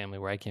my family,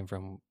 where I came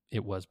from,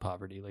 it was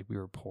poverty. Like, we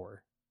were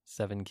poor.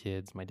 7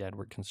 kids. My dad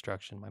worked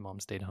construction. My mom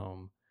stayed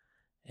home,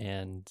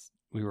 and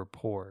we were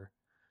poor.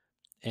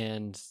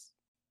 And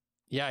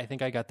yeah, I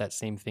think I got that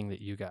same thing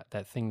that you got,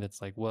 that thing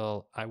that's like,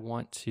 well, I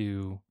want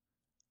to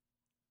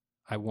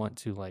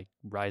like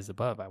rise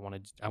above. I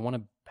want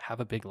to have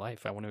a big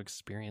life. I want to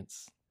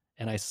experience.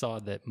 And I saw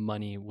that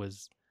money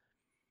was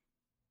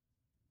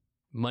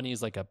money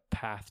is like a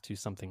path to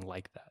something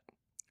like that.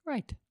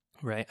 Right.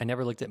 Right. I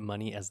never looked at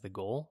money as the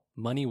goal.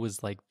 Money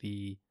was like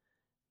the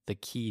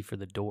key for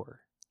the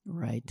door.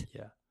 Right.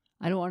 Yeah.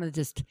 I don't want to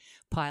just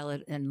pile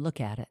it and look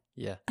at it.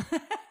 Yeah.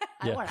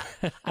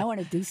 I want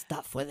to do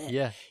stuff with it.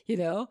 Yeah. You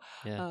know?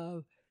 Yeah.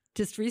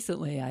 Just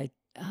recently I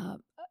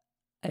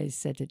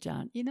said to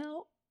John, you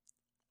know,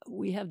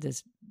 we have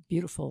this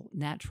beautiful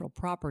natural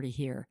property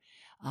here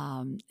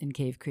in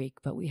Cave Creek,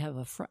 but we have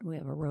a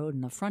road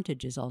and the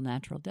frontage is all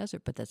natural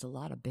desert, but there's a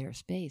lot of bare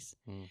space.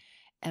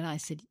 And I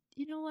said,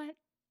 you know what?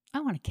 I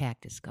want a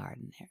cactus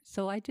garden there.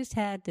 So I just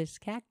had this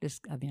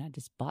cactus. I mean, I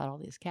just bought all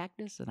these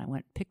cactus and I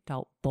went and picked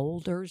out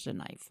boulders and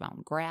I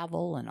found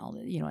gravel and all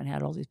that, you know, and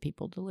had all these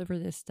people deliver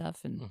this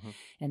stuff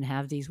and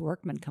have these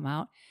workmen come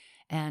out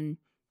and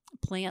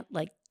plant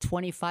like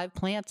 25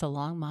 plants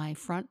along my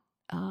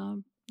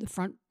the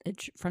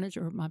frontage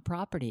of my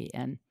property.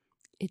 And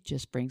it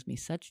just brings me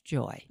such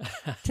joy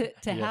to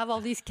have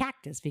all these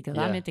cactus because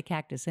I'm into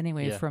cactus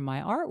anyways from my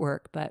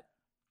artwork. But,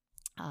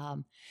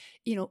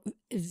 you know,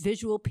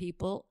 visual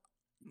people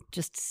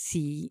just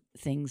see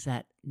things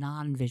that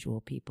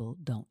non-visual people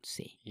don't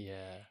see.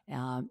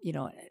 Yeah. You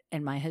know,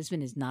 and my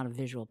husband is not a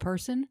visual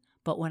person,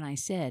 but when I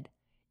said,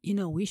 you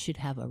know, we should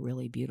have a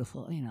really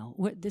beautiful, you know,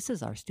 this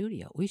is our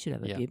studio. We should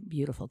have a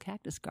beautiful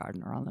cactus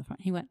garden around the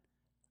front. He went,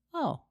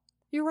 oh,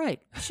 you're right.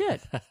 We should.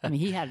 I mean,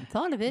 he hadn't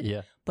thought of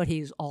it, but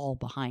he's all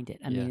behind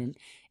it. I mean,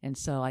 and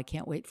so I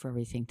can't wait for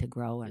everything to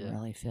grow and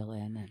really fill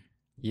in. And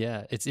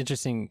yeah, it's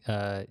interesting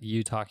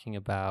you talking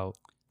about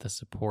the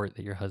support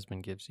that your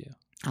husband gives you.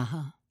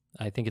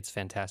 I think it's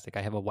fantastic.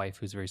 I have a wife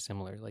who's very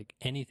similar. Like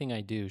anything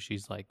I do,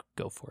 she's like,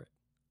 go for it.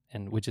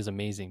 And which is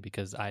amazing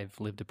because I've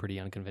lived a pretty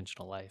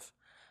unconventional life.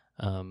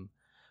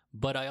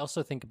 But I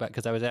also think about,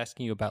 because I was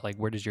asking you about like,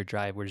 where does your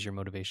drive, where does your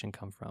motivation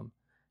come from?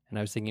 And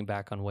I was thinking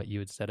back on what you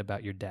had said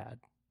about your dad.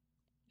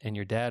 And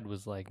your dad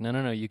was like,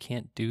 no, you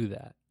can't do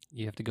that.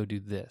 You have to go do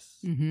this.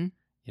 You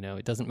know,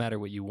 it doesn't matter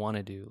what you want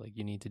to do. Like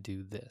you need to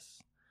do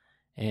this.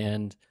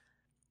 And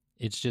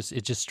it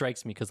just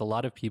strikes me because a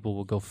lot of people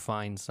will go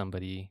find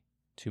somebody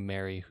to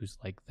marry who's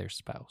like their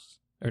spouse,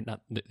 or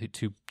not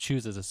to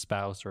choose as a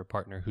spouse or a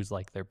partner who's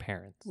like their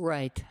parents.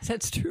 Right.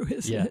 That's true,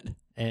 isn't it?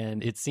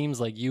 And it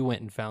seems like you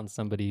went and found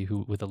somebody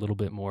who with a little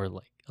bit more of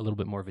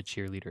a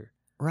cheerleader.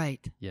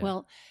 Right. Yeah.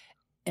 Well,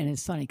 and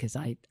it's funny because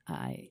I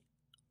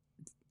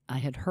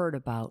had heard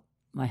about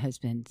my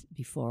husband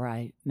before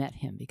I met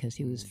him because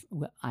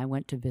I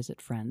went to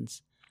visit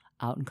friends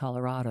out in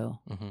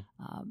Colorado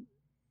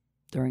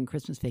during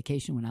Christmas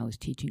vacation when I was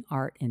teaching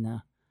art in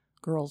the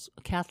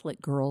Catholic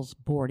girls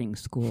boarding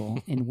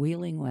school in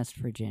Wheeling, West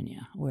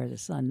Virginia, where the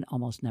sun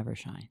almost never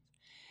shines.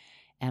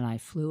 And I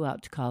flew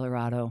out to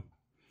Colorado,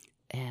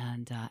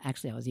 and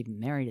actually I was even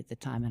married at the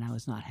time, and I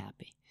was not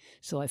happy.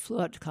 So I flew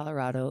out to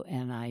Colorado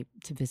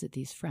to visit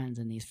these friends,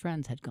 and these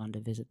friends had gone to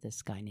visit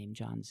this guy named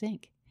John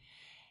Zink.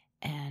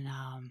 And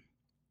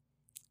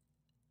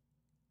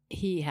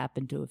he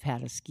happened to have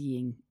had a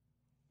skiing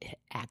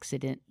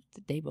accident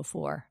the day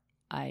before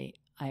I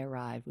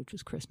arrived, which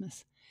was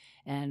Christmas.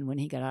 And when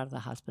he got out of the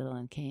hospital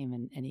and came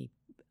and he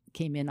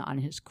came in on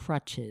his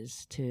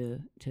crutches to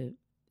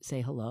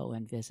say hello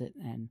and visit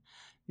and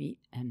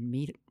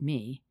meet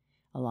me,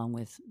 along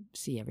with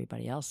see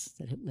everybody else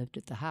that had lived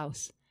at the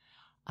house,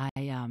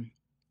 I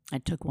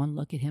took one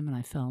look at him and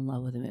I fell in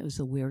love with him. It was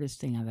the weirdest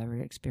thing I've ever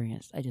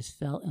experienced. I just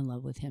fell in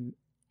love with him.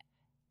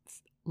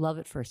 Love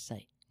at first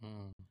sight.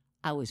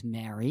 I was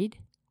married.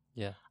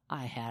 Yeah.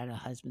 I had a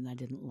husband I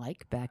didn't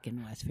like back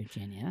in West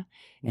Virginia.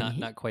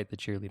 Not quite the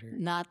cheerleader.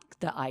 Not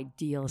the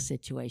ideal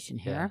situation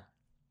here.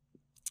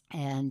 Yeah.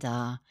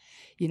 And,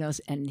 you know,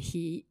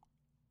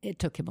 it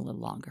took him a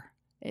little longer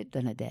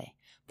than a day.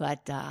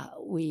 But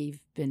we've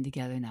been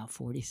together now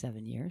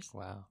 47 years.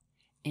 Wow.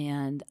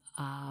 And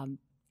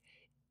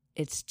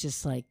it's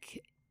just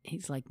like,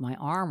 he's like my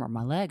arm or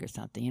my leg or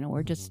something. You know,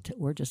 we're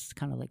just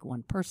kind of like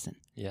one person.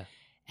 Yeah.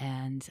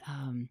 And,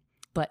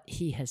 but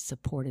he has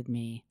supported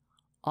me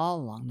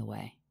all along the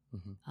way.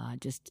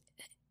 Just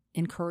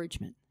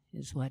encouragement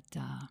is what,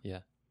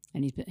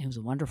 and he was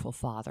a wonderful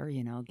father,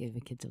 you know, gave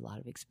the kids a lot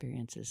of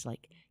experiences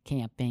like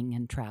camping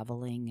and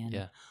traveling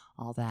and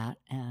all that.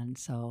 And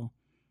so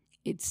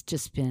it's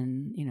just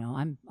been, you know,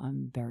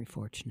 I'm very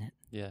fortunate.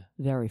 Yeah.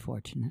 Very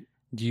fortunate.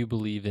 Do you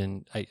believe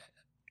in,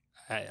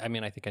 I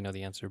mean, I think I know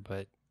the answer,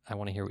 but I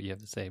want to hear what you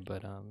have to say.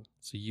 But,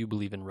 so you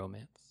believe in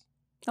romance?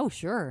 Oh,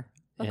 sure.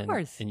 Of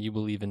course. And you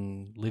believe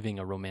in living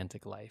a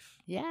romantic life.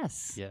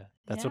 Yes. Yeah.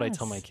 That's what I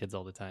tell my kids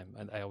all the time.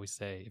 I always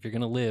say, if you're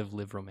going to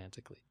live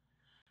romantically.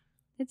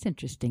 It's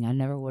interesting. I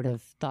never would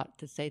have thought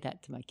to say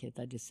that to my kids.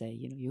 I just say,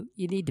 you know,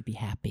 you need to be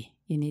happy.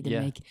 You need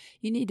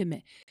to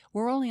make,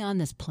 we're only on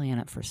this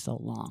planet for so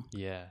long.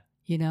 Yeah.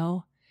 You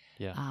know?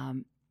 Yeah.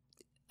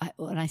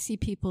 When I see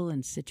people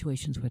in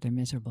situations where they're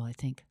miserable, I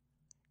think,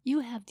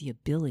 you have the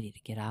ability to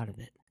get out of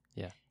it.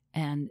 Yeah.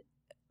 And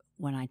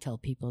when I tell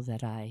people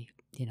that I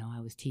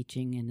was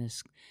teaching in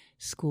this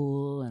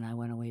school and I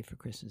went away for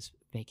Christmas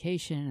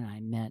vacation and I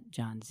met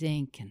John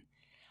Zink and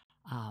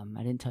I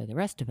didn't tell you the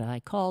rest of it. I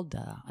called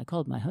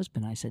my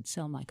husband. I said,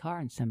 sell my car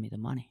and send me the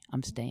money.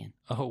 I'm staying.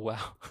 Oh,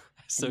 wow.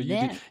 So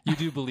And you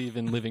do believe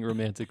in living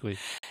romantically.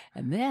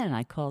 And then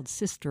I called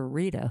Sister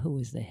Rita, who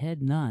was the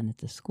head nun at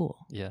the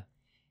school. Yeah.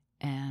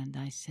 And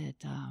I said,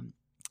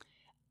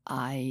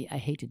 I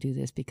hate to do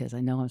this because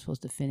I know I'm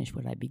supposed to finish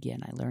what I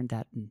begin. I learned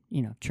that in,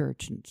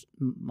 church and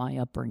my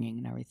upbringing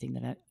and everything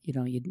that,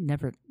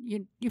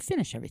 you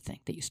finish everything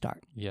that you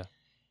start. Yeah.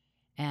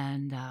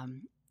 And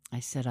I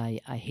said,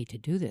 I hate to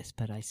do this,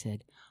 but I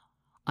said,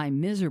 I'm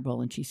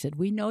miserable. And she said,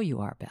 we know you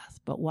are, Beth,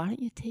 but why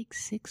don't you take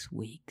 6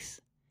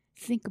 weeks,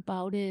 think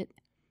about it,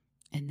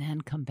 and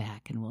then come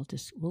back and we'll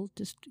just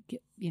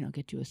get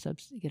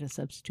a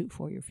substitute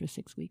for you for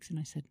 6 weeks. And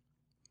I said,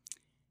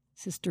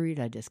 Sister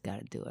Rita, I just got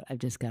to do it. I've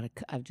just got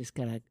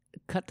to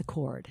cut the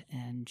cord.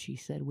 And she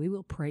said, we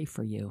will pray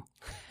for you.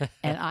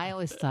 And I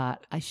always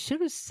thought I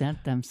should have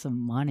sent them some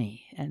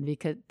money, and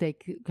because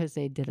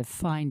they did a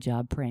fine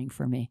job praying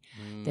for me.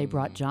 They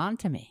brought John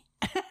to me.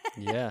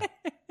 Yeah.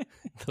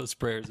 Those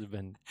prayers have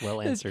been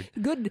well answered.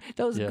 Good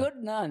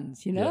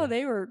nuns, Yeah.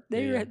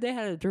 they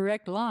had a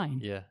direct line.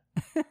 Yeah.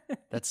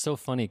 That's so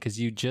funny because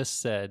you just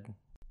said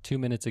 2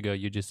 minutes ago,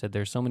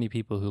 there's so many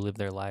people who live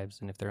their lives,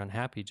 and if they're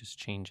unhappy, just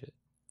change it.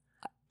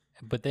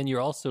 But then you're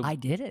also, I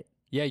did it.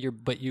 Yeah,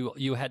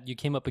 you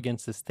came up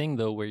against this thing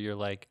though where you're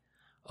like,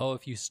 oh,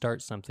 if you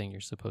start something, you're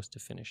supposed to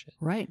finish it.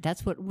 Right.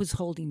 That's what was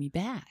holding me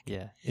back.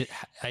 Yeah.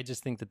 I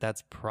just think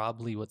that's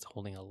probably what's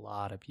holding a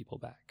lot of people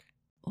back.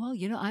 Well,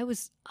 I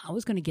was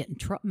going to get in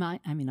trouble. I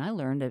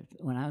learned that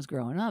when I was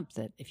growing up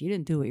that if you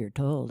didn't do what you're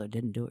told or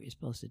didn't do what you're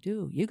supposed to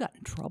do, you got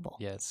in trouble.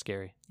 Yeah, it's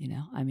scary.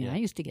 Yeah. I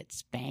used to get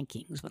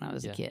spankings when I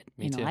was a kid.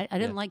 Me too. I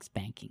didn't like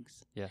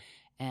spankings. Yeah.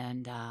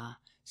 And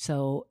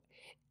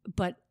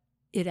but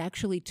it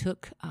actually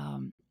took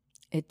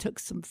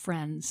some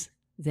friends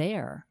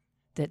there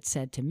that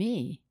said to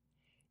me,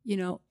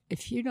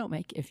 if you're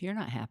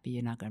not happy,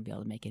 you're not going to be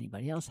able to make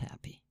anybody else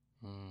happy.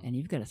 And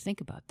you've got to think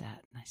about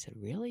that. And I said,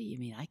 really? You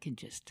mean I can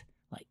just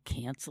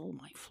cancel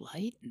my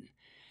flight?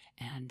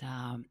 And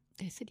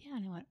they said, yeah.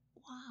 And I went,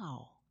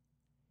 wow,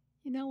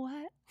 you know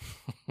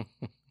what?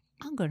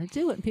 I'm going to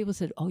do it. And people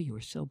said, oh, you were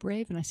so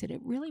brave. And I said,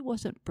 it really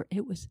wasn't.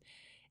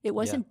 It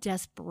wasn't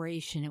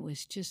desperation. It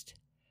was just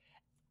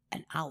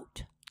an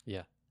out.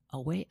 Yeah. A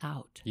way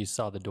out. You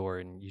saw the door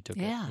and you took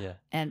it.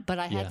 Yeah. But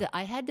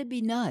I had to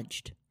be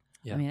nudged.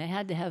 Yeah. I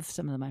had to have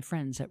some of my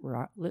friends that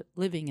were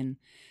living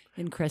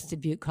in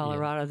Crested Butte,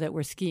 Colorado, that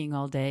were skiing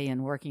all day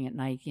and working at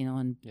night,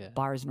 in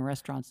bars and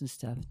restaurants and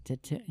stuff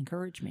to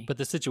encourage me. But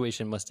the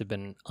situation must have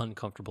been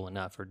uncomfortable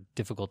enough or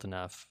difficult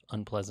enough,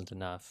 unpleasant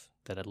enough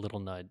that a little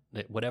nudge,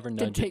 whatever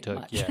nudge it took.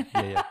 Much.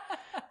 Yeah.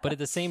 But at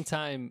the same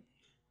time,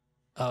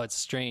 it's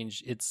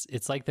strange.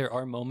 It's like there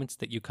are moments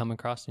that you come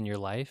across in your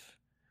life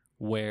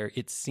where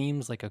it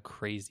seems like a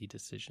crazy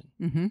decision.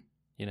 Mm-hmm.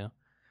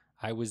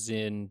 I was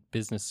in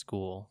business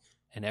school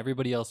and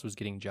everybody else was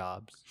getting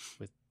jobs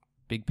with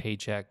big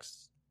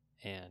paychecks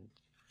and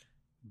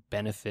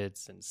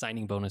benefits and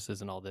signing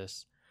bonuses and all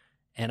this.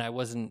 And I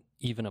wasn't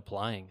even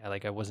applying.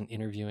 I wasn't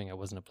interviewing. I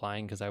wasn't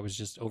applying because I was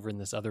just over in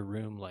this other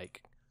room,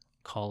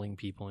 calling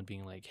people and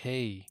being like,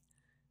 hey,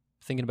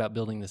 thinking about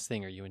building this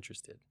thing. Are you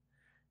interested?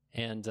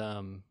 And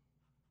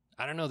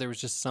I don't know. There was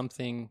just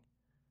something,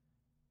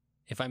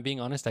 if I'm being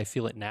honest, I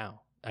feel it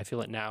now. I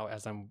feel it now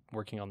as I'm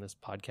working on this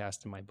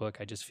podcast and my book.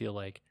 I just feel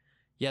like,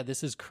 yeah,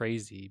 this is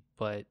crazy,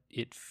 but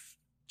it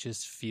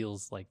just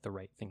feels like the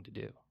right thing to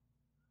do.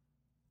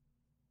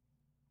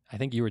 I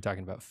think you were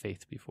talking about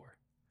faith before.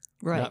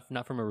 Right.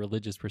 Not from a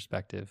religious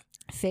perspective.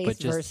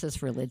 Faith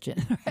versus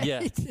religion. Right? Yeah,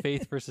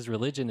 faith versus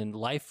religion. And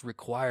life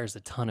requires a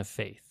ton of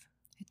faith.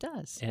 It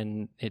does.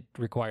 And it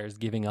requires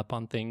giving up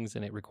on things,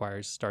 and it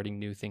requires starting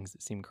new things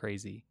that seem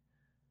crazy.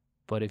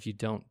 But if you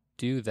don't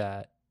do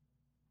that,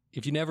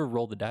 if you never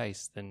roll the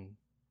dice, then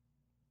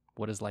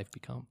what does life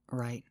become?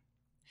 Right.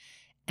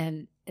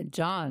 And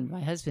John, my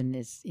husband,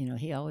 is,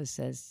 he always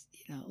says,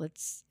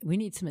 we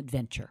need some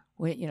adventure.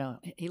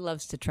 He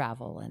loves to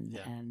travel and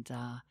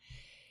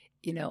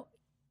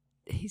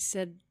he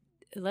said,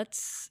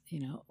 let's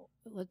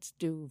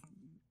do,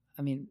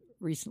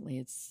 recently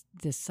it's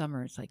this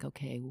summer. It's like,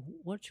 okay,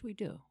 what should we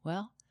do?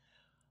 Well,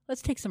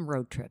 let's take some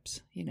road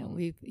trips.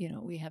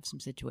 We have some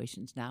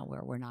situations now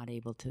where we're not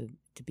able to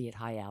be at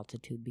high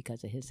altitude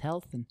because of his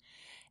health,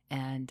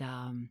 and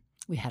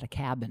we had a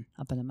cabin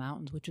up in the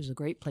mountains, which is a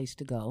great place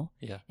to go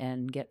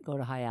and go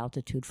to high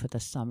altitude for the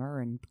summer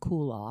and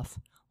cool off.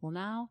 Well,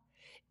 now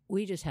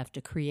we just have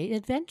to create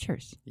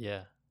adventures.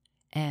 Yeah,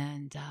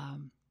 and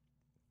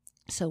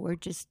so we're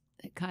just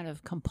kind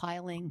of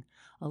compiling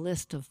a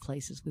list of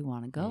places we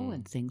want to go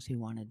and things we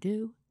want to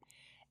do.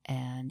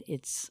 And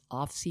it's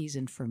off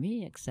season for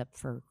me, except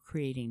for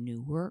creating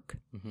new work.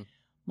 Mm-hmm.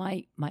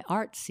 My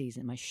art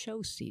season, my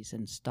show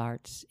season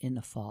starts in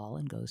the fall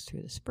and goes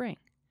through the spring.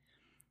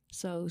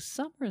 So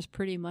summer is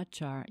pretty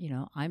much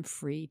I'm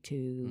free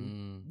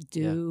to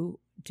do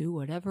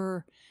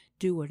whatever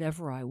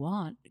I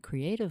want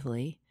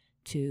creatively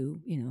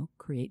to,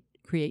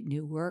 create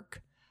new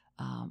work.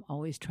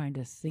 Always trying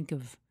to think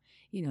of,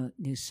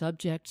 new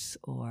subjects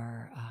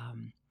or a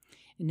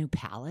new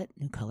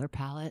color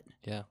palette.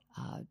 Yeah.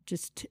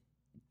 Just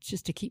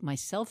to keep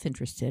myself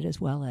interested as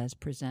well as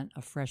present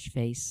a fresh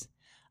face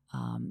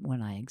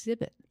when I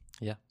exhibit.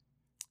 Yeah.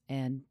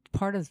 And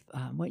part of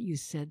what you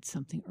said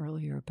something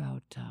earlier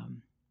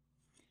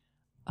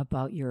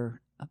about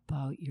your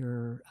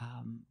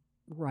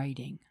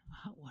writing.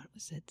 What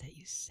was it that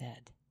you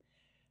said?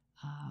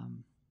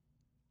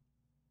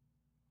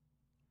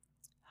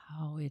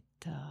 How it?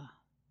 I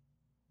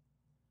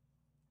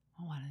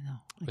don't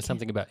know. Was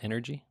something about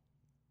energy?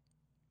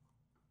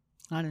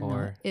 I don't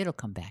know. It'll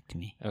come back to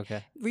me.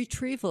 Okay.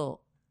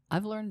 Retrieval.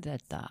 I've learned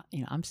that.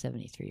 I'm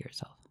 73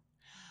 years old.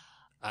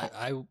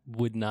 I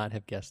would not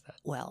have guessed that.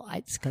 Well,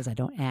 it's because I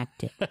don't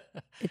act it.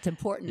 It's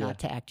important Yeah. not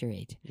to act your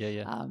age.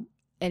 Yeah.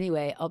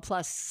 Anyway,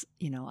 plus,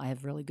 I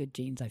have really good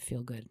genes. I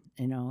feel good.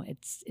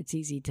 It's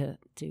easy to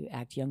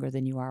act younger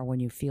than you are when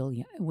you feel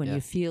you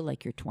feel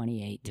like you're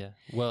 28. Yeah.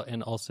 Well,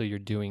 and also you're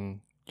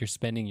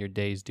spending your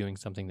days doing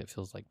something that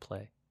feels like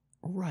play.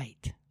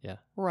 Right. Yeah.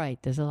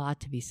 Right. There's a lot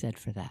to be said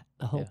for that.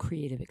 The whole Yeah.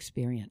 creative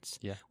experience.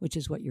 Yeah. Which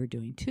is what you're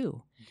doing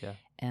too. Yeah.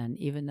 And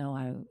even though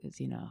I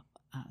was,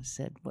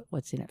 said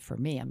what's in it for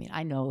me. I mean,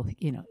 I know,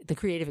 the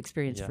creative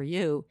experience Yeah. for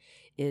you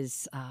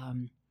is,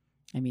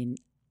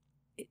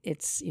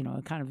 it's,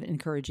 kind of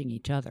encouraging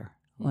each other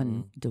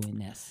when doing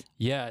this.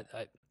 Yeah.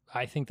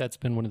 I think that's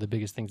been one of the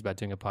biggest things about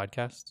doing a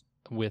podcast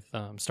with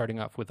starting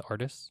off with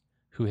artists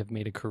who have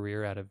made a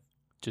career out of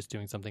just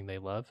doing something they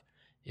love,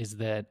 is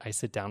that I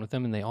sit down with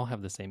them and they all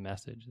have the same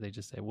message. They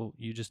just say, well,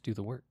 you just do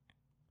the work.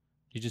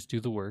 You just do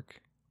the work.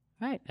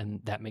 Right.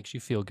 And that makes you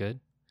feel good.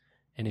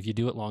 And if you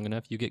do it long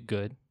enough, you get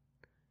good.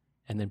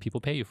 And then people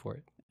pay you for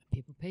it.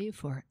 People pay you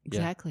for it.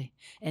 Exactly.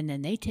 Yeah. And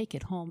then they take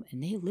it home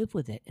and they live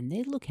with it and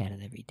they look at it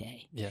every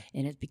day. Yeah.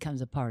 And it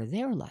becomes a part of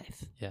their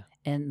life. Yeah.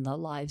 And the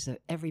lives of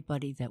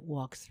everybody that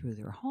walks through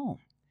their home.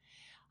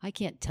 I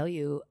can't tell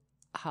you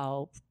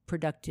how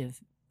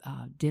productive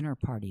dinner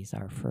parties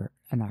are for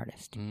an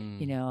artist.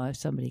 If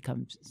somebody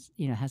comes,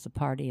 has a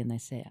party and they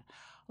say,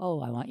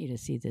 oh, I want you to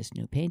see this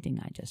new painting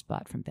I just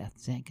bought from Beth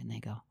Zink. And they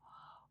go,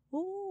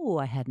 oh,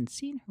 I hadn't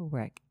seen her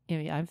work.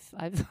 I've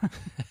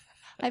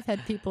I've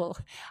had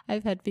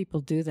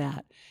people do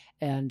that,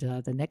 and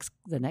the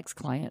next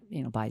client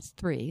buys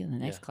 3, and the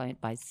next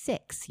client buys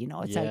 6.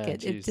 It's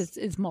like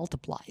it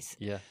multiplies.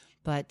 Yeah.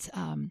 But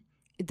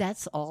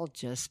that's all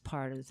just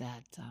part of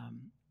that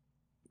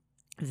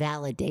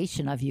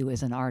validation of you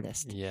as an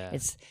artist. Yeah.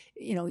 It's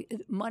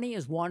money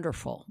is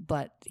wonderful,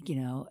 but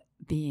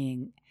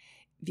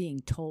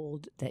being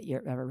told that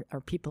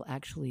are people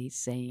actually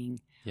saying,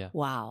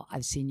 wow,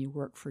 I've seen you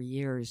work for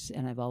years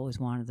and I've always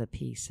wanted the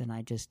piece and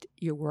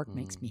your work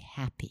makes me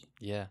happy.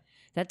 Yeah.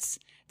 That's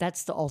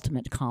the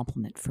ultimate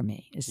compliment for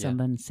me, is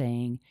someone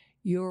saying,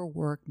 your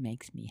work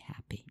makes me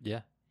happy.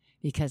 Yeah.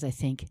 Because I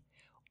think,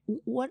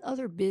 what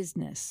other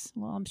business,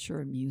 well, I'm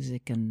sure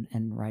music and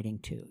writing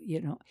too,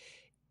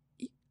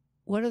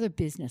 what other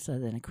business other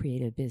than a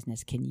creative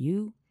business can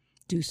you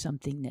do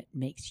something that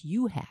makes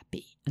you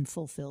happy and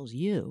fulfills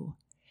you,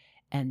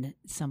 and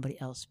somebody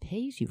else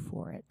pays you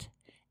for it,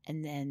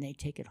 and then they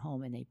take it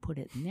home and they put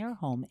it in their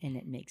home and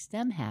it makes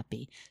them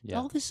happy. Yeah.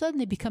 All of a sudden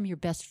they become your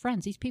best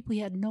friends. These people,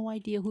 you had no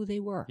idea who they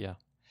were. Yeah.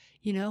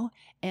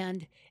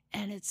 And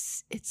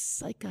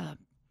it's like a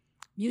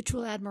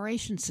mutual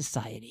admiration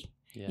society.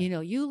 Yeah.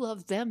 You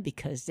love them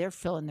because they're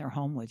filling their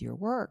home with your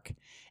work,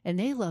 and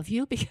they love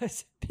you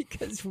because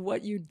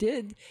what you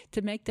did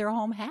to make their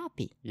home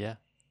happy. Yeah.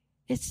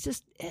 It's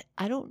just,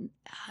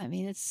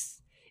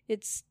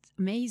 it's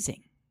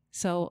amazing.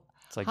 So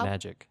it's like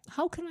magic.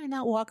 How can I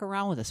not walk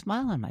around with a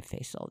smile on my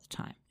face all the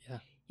time?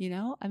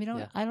 Yeah. I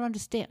don't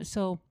understand.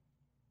 So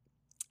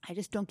I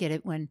just don't get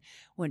it when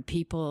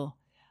people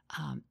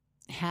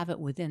have it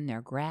within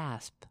their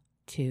grasp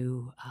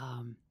to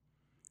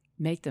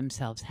make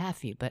themselves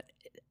happy. But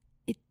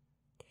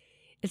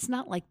it's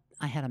not like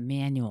I had a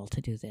manual to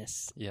do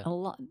this. Yeah. A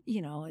lot,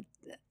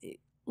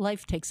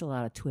 life takes a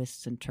lot of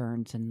twists and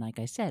turns. And like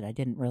I said, I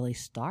didn't really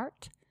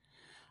start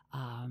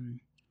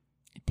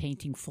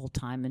painting full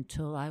time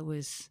until I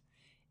was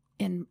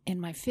in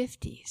my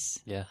 50s.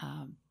 Yeah.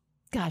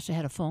 Gosh, I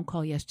had a phone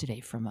call yesterday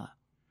from a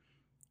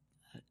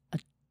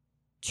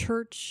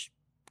church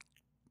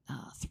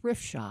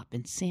thrift shop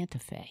in Santa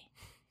Fe.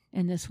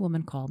 And this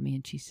woman called me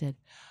and she said,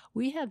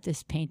 we have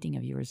this painting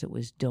of yours that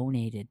was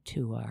donated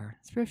to our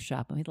thrift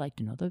shop and we'd like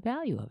to know the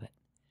value of it.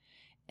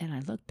 And I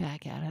looked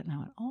back at it and I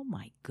went, oh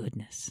my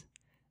goodness,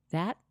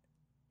 that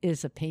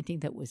is a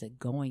painting that was a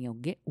going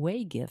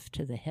away gift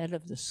to the head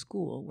of the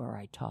school where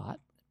I taught,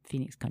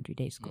 Phoenix Country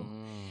Day School.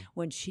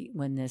 When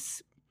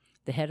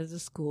the head of the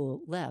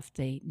school left,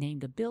 they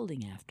named a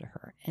building after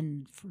her.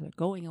 And for the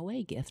going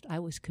away gift, I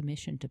was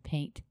commissioned to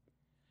paint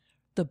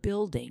the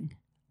building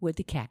with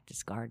the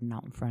cactus garden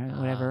out in front of it,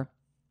 whatever,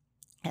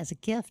 as a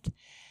gift.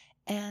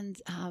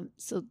 And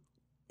so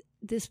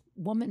this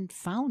woman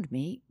found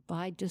me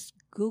by just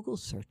Google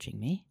searching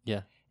me.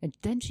 Yeah. And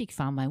then she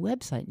found my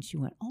website and she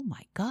went, "Oh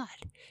my God,"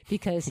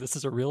 because This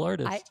is a real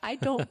artist. I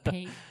don't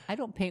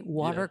paint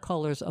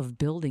watercolors of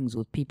buildings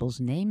with people's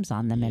names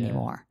on them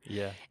anymore.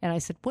 Yeah. And I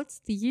said, "What's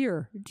the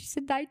year?" And she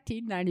said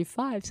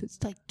 1995. So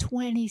it's like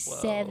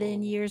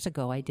 27 years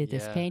ago I did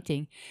this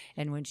painting.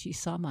 And when she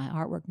saw my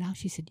artwork now,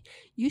 she said,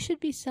 "You should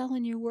be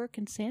selling your work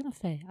in Santa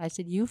Fe." I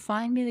said, "You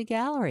find me the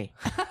gallery."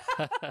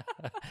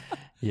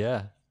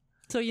 Yeah.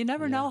 So you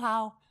never know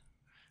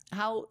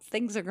how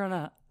things are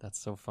gonna. That's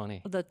so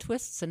funny. The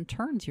twists and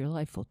turns your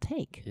life will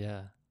take.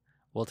 Yeah.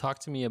 Well, talk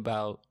to me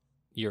about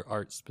your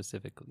art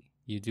specifically.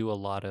 You do a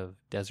lot of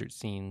desert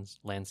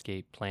scenes,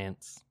 landscape,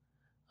 plants.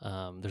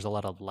 There's a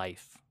lot of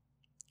life.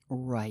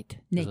 Right.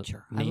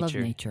 Nature. I love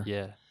nature.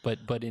 Yeah.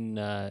 But in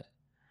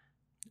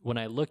when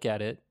I look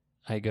at it,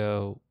 I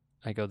go,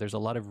 there's a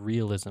lot of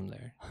realism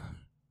there.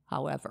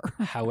 However,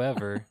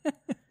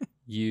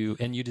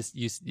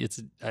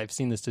 I've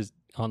seen this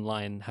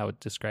online, how it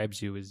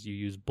describes you is you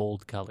use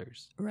bold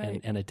colors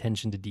and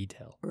attention to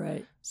detail.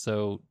 Right.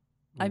 So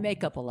I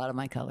make up a lot of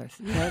my colors.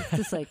 You know, it's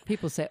just like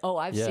people say, "Oh,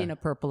 I've seen a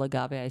purple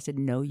agave." I said,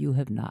 "No, you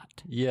have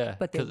not." Yeah.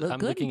 But they look I'm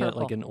good looking in at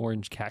purple. like an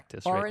orange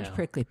cactus Orange right now.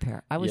 prickly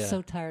pear. I was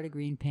so tired of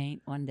green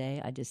paint one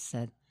day. I just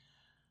said,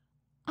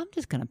 "I'm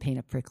just going to paint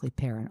a prickly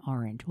pear in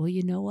orange." Well,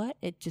 you know what?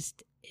 It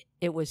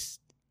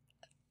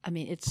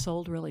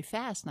sold really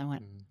fast. And I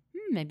went,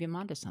 maybe I'm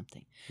onto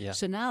something. Yeah.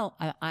 So now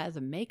I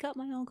either make up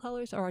my own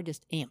colors or I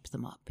just amp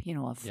them up. You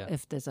know,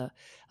 if there's a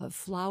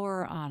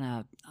flower on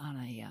a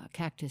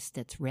cactus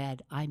that's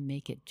red, I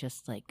make it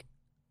just like,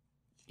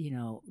 you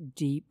know,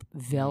 deep,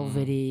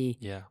 velvety,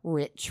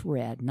 rich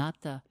red,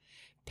 not the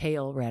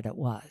pale red it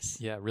was.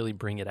 Yeah, really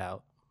bring it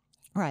out.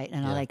 Right.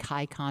 And I like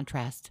high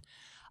contrast.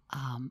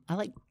 I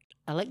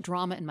like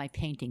drama in my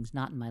paintings,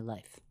 not in my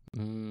life.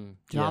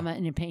 Drama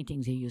in your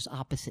paintings, you use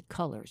opposite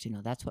colors. You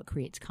know, that's what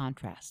creates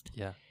contrast.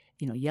 Yeah.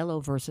 You know, yellow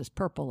versus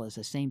purple is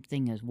the same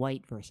thing as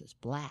white versus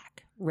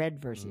black,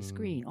 red versus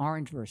green,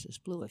 orange versus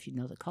blue. If you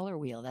know the color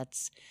wheel,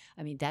 that's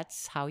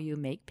how you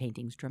make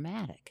paintings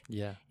dramatic.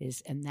 Yeah.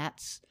 And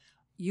that's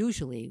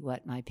usually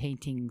what my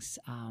paintings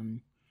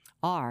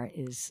are,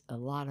 is a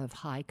lot of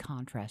high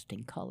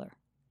contrasting color.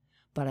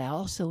 But I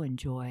also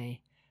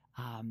enjoy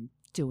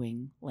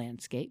doing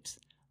landscapes.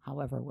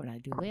 However, when I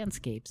do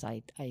landscapes,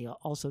 I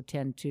also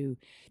tend to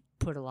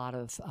put a lot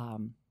of,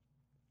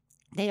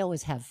 they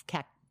always have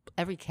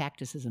every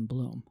cactus is in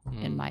bloom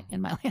in my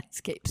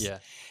landscapes. Yeah.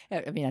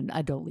 I mean,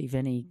 I don't leave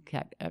any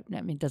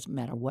it doesn't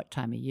matter what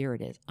time of year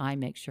it is. I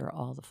make sure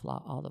all the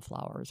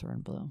flowers are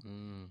in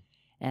bloom.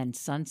 And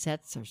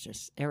sunsets are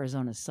just,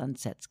 Arizona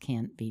sunsets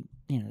can't be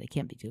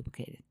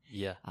duplicated.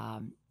 Yeah.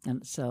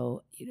 And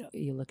so, you know,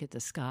 you look at the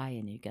sky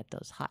and you get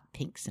those hot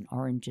pinks and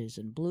oranges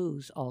and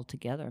blues all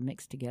together,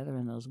 mixed together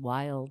in those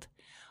wild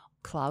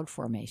cloud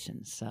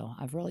formations. So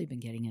I've really been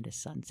getting into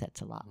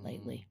sunsets a lot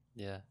lately.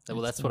 Yeah.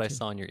 Well, that's what I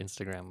saw on your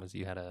Instagram was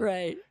you had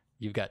right.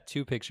 You've got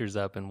two pictures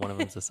up and one of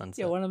them's a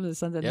sunset. Yeah, one of them is a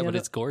sunset. Yeah, but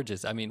it's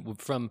gorgeous. I mean,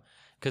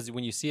 because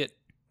when you see it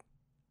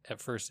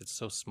at first, it's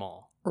so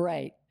small.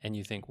 Right. And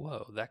you think,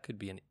 whoa, that could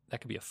be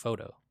a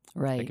photo.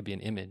 Right. That could be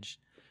an image.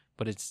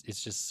 But it's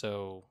just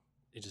so,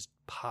 it just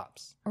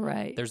pops.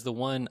 Right. There's the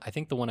one, I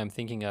think the one I'm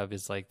thinking of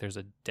is like there's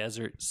a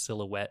desert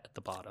silhouette at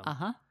the bottom.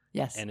 Uh-huh.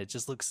 Yes. And it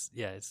just looks,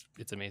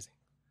 it's amazing.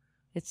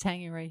 It's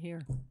hanging right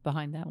here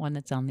behind that one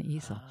that's on the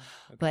easel.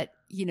 Okay. But,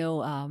 you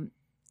know,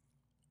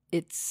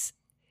 it's,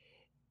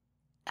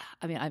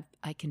 I mean,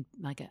 I can,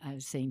 like I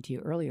was saying to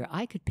you earlier,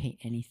 I could paint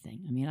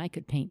anything. I mean, I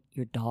could paint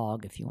your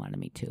dog if you wanted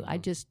me to. I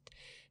just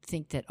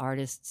think that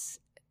artists,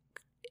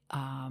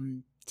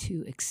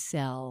 to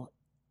excel,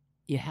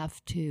 you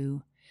have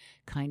to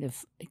kind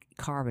of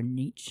carve a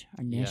niche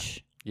or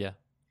niche. Yeah.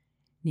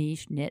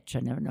 Niche. I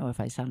never know if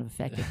I sound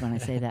effective when I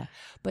say that.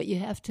 But you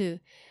have to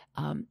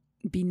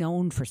be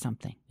known for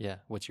something. Yeah.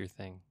 What's your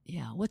thing?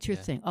 Yeah. What's your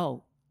thing?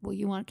 Oh, well,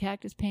 you want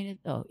cactus painted?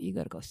 Oh, you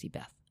got to go see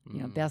Beth.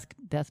 You know,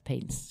 Beth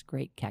paints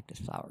great cactus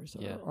flowers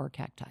or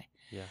cacti.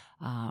 Yeah.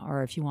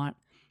 Or if you want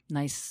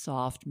nice,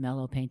 soft,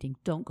 mellow painting,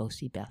 don't go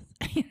see Beth.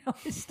 You know,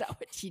 it's not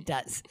what she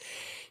does.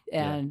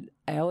 And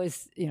I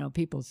always, you know,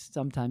 people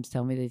sometimes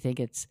tell me they think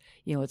it's,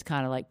 you know, it's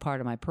kind of like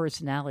part of my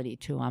personality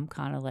too. I'm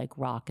kind of like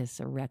raucous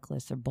or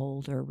reckless or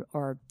bold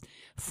or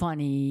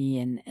funny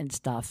and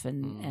stuff.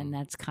 And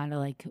that's kind of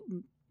like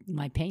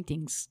my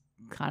paintings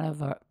kind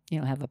of, you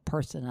know, have a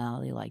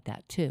personality like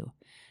that too.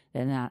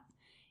 They're not,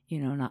 you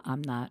know,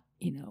 I'm not,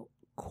 you know,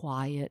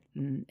 quiet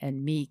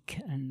and meek.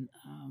 And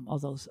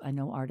although I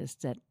know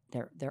artists that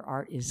their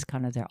art is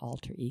kind of their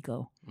alter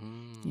ego.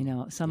 You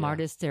know, some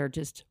artists, they're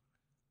just,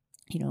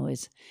 you know,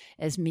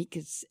 as meek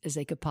as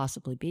they could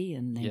possibly be,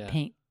 and they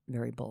paint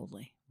very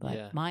boldly.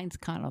 But mine's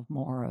kind of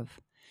more of,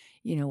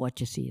 you know, what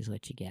you see is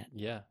what you get.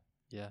 Yeah.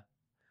 Yeah.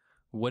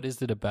 What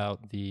is it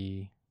about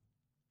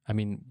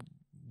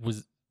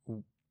was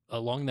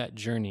along that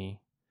journey,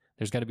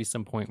 there's got to be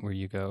some point where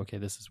you go, okay,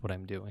 this is what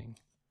I'm doing.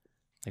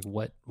 Like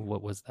what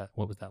was that?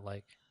 What was that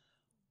like?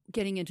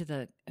 Getting into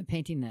the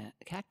painting the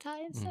cacti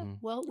and stuff.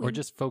 Well, or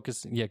just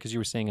focus. Yeah. Cause you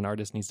were saying an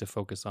artist needs to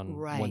focus on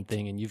one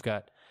thing, and you've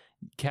got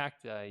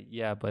Cacti,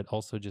 yeah, but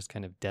also just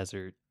kind of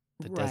desert,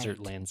 the desert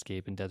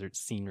landscape and desert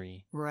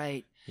scenery.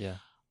 Right. Yeah.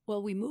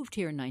 Well, we moved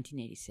here in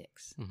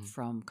 1986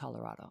 from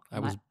Colorado. I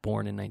was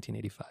born in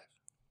 1985.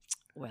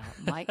 Well,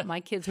 my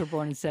kids were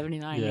born in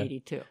 79 and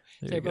 82.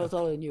 So they're both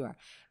older than you are.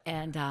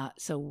 And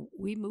so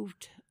we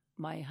moved.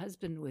 My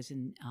husband was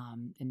in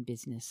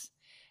business,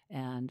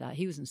 and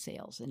he was in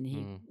sales,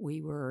 and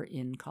we were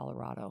in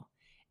Colorado,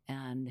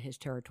 and his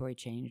territory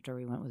changed, or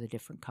we went with a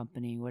different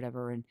company,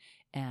 whatever.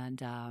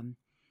 And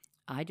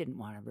I didn't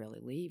want to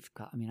really leave.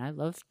 I mean, I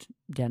loved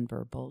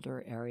Denver,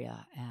 Boulder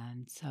area,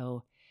 and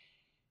so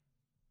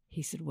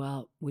he said,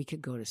 well, we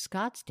could go to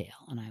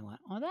Scottsdale. And I went,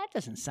 well, that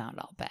doesn't sound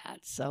all bad.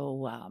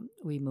 So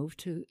we moved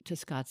to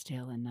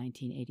Scottsdale in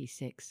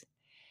 1986.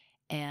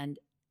 And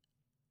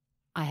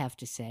I have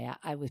to say,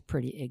 I was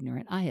pretty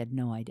ignorant. I had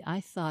no idea.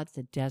 I thought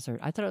the desert,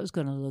 I thought it was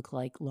going to look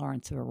like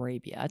Lawrence of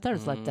Arabia. I thought it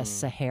was like the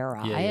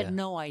Sahara. I had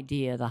no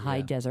idea the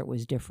high desert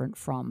was different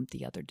from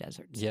the other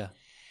deserts. Yeah.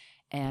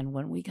 And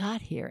when we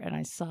got here and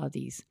I saw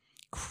these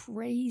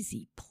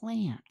crazy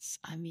plants.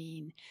 I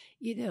mean,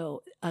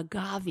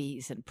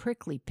 agaves and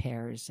prickly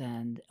pears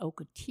and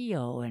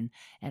ocotillo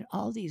and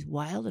all these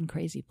wild and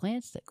crazy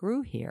plants that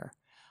grew here.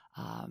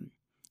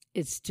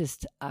 It's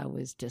just, I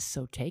was just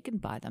so taken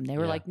by them. They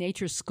were like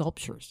nature's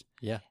sculptures.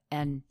 Yeah.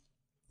 And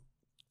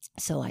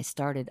so I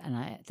started, and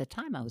at the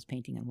time I was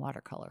painting in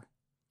watercolor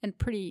and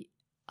pretty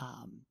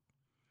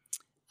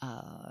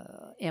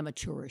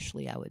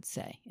amateurishly, I would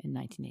say, in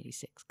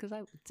 1986,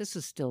 because this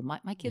was still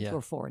my kids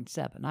were 4 and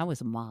 7. I was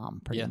a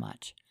mom pretty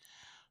much,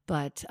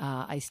 but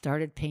I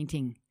started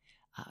painting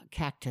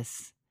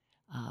cactus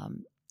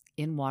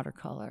in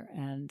watercolor,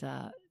 and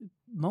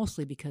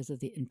mostly because of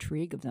the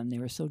intrigue of them. They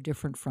were so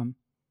different from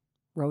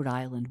Rhode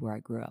Island, where I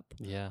grew up,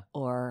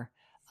 or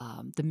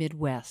the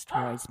Midwest,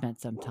 where I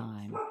spent some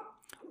time,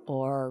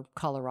 or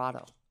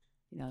Colorado.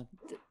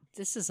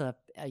 This is a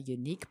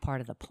unique part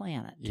of the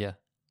planet. Yeah.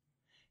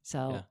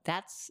 So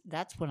that's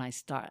when I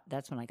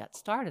got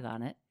started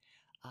on it,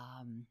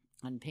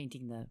 on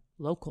painting the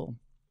local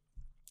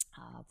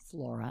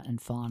flora and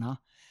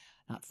fauna,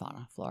 not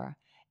fauna, flora,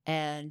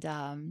 and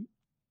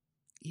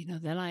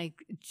then I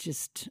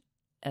just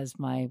as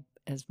my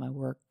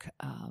work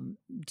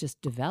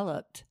just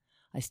developed,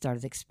 I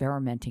started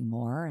experimenting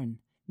more and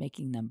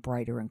making them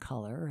brighter in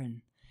color,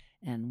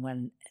 and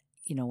when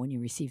you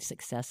receive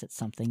success at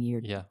something,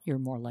 you're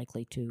more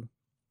likely to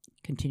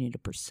continue to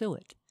pursue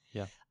it.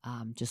 Yeah.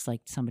 Just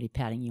like somebody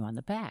patting you on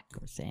the back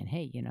or saying,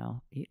 hey,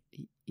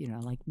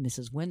 like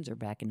Mrs. Windsor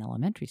back in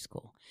elementary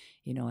school,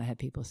 I had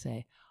people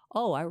say,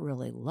 oh, I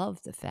really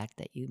love the fact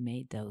that you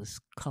made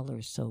those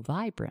colors so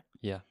vibrant.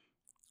 Yeah.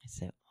 I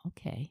said,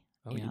 okay.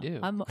 Oh, you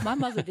do. My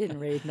mother didn't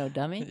raise no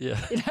dummy. Yeah.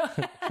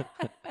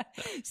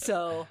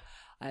 So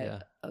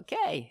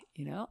okay,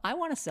 I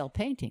want to sell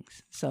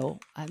paintings.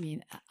 So, I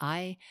mean,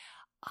 I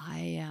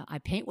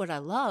paint what I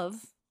love,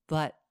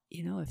 but,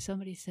 if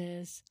somebody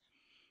says,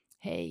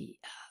 hey,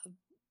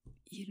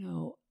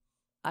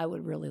 I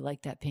would really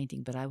like that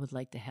painting, but I would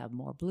like to have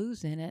more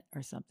blues in it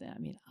or something. I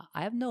mean,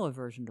 I have no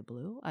aversion to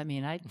blue. I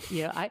mean,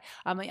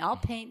 I'll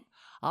paint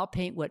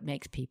what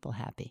makes people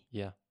happy.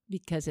 Yeah.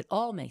 Because it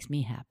all makes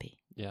me happy.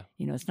 Yeah.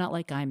 It's not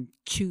like I'm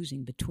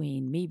choosing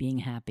between me being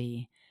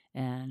happy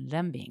and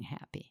them being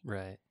happy.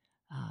 Right.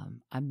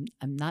 I'm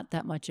not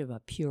that much of a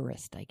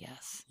purist, I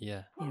guess.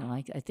 Yeah.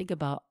 I think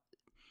about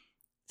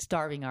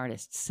starving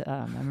artists.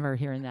 I remember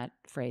hearing that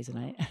phrase,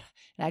 and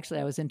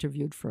I was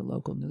interviewed for a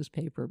local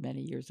newspaper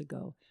many years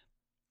ago,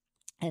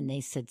 and they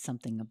said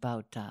something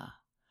about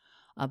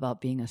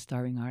being a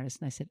starving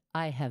artist, and I said,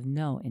 I have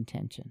no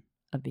intention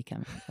of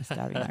becoming a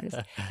starving artist,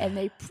 and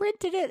they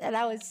printed it, and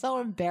I was so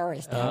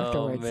embarrassed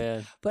afterwards.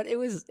 Man. But it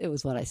was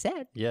what I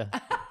said. Yeah,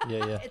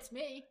 yeah. It's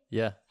me.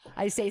 Yeah,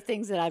 I say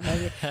things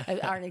that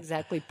aren't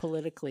exactly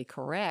politically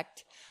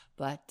correct,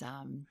 but.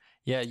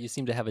 Yeah, you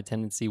seem to have a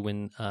tendency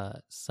when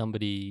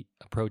somebody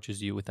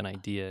approaches you with an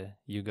idea,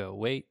 you go,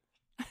 wait,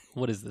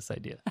 what is this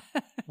idea?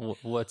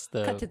 What's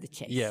the... Cut to the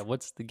chase. Yeah,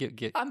 what's the...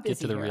 Get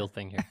to the real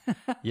thing here.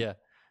 Yeah,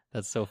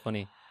 that's so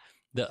funny.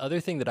 The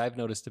other thing that I've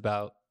noticed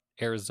about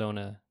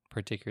Arizona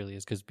particularly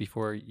is because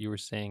before you were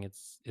saying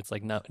it's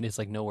like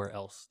nowhere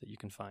else that you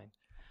can find.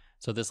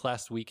 So this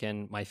last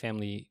weekend, my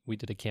family, we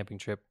did a camping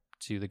trip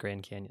to the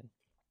Grand Canyon.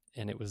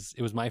 And it was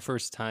my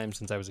first time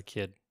since I was a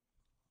kid.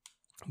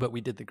 But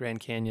we did the Grand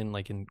Canyon,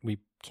 we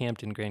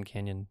camped in Grand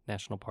Canyon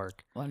National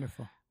Park.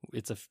 Wonderful.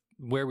 It's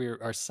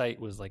our site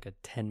was like a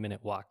 10-minute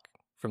walk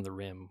from the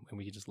rim, and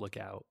we could just look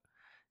out,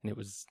 and it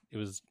was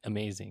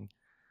amazing.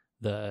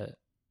 The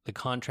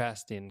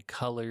contrast in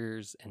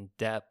colors and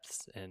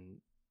depths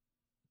and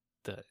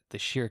the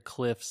sheer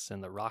cliffs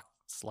and the rock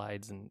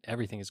slides and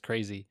everything is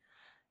crazy.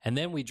 And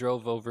then we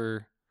drove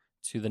over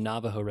to the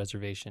Navajo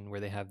reservation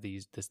where they have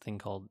this thing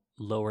called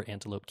Lower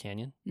Antelope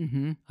Canyon.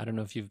 Mm-hmm. I don't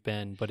know if you've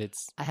been, but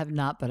I have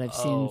not, but I've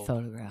seen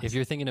photographs. If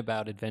you're thinking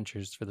about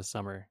adventures for the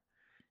summer,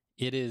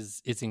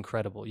 it's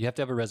incredible. You have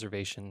to have a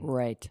reservation,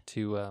 right,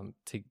 to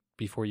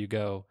before you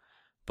go.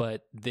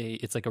 But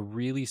it's like a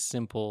really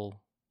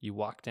simple. You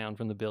walk down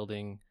from the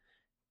building,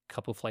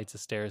 couple flights of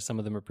stairs. Some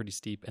of them are pretty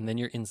steep. And then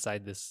you're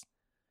inside this,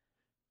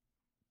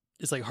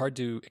 it's like hard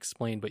to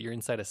explain, but you're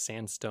inside a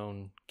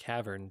sandstone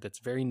cavern that's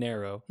very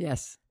narrow.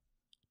 Yes.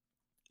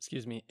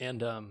 Excuse me.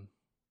 And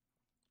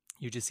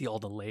you just see all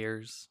the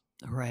layers.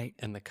 Right.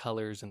 And the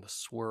colors and the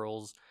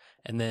swirls.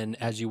 And then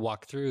as you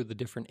walk through, the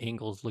different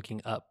angles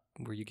looking up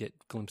where you get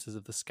glimpses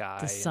of the sky.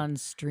 The sun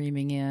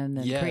streaming in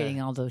and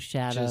creating all those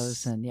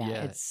shadows.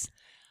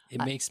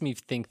 It makes me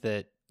think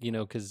that, you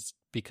know,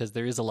 because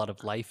there is a lot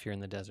of life here in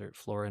the desert,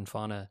 flora and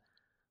fauna.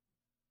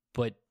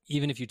 But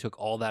even if you took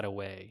all that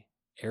away,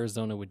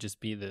 Arizona would just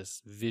be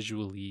this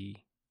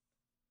visually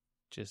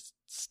just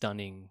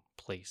stunning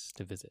place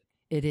to visit.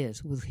 It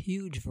is, with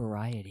huge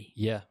variety.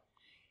 Yeah.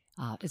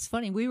 It's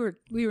funny. We were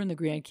in the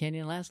Grand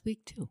Canyon last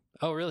week too.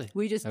 Oh, really?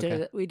 We just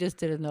did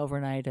an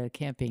overnight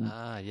camping.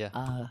 Yeah.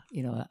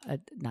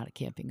 Not a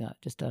camping,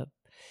 just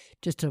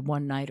a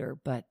one nighter.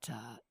 But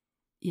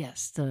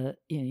yes,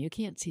 you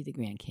can't see the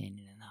Grand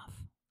Canyon enough.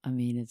 I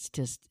mean,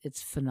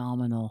 it's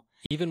phenomenal.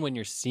 Even when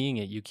you're seeing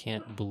it, you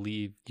can't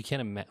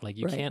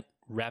can't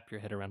wrap your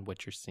head around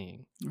what you're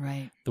seeing.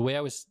 Right. The way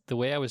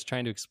I was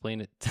trying to explain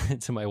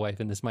it to my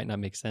wife, and this might not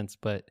make sense,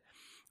 but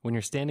when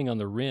you're standing on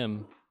the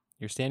rim,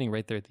 you're standing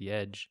right there at the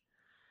edge.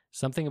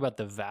 Something about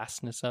the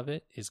vastness of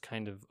it is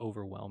kind of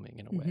overwhelming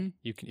in a way.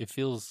 It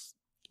feels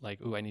like,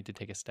 ooh, I need to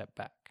take a step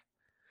back.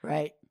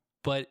 Right.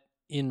 But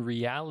in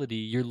reality,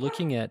 you're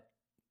looking at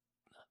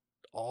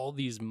all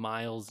these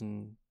miles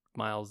and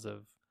miles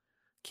of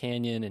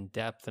canyon and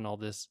depth and all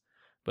this,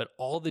 but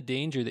all the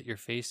danger that you're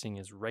facing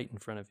is right in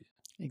front of you.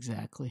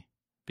 Exactly.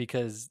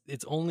 Because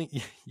it's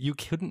only you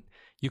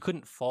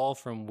couldn't fall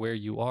from where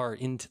you are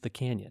into the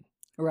canyon.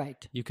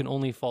 Right. You can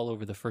only fall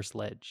over the first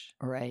ledge.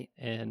 Right.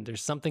 And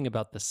there's something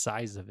about the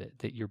size of it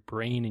that your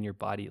brain and your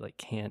body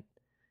can't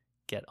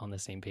get on the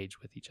same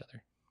page with each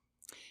other.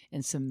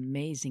 And some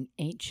amazing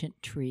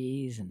ancient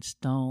trees and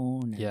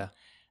stone. Yeah.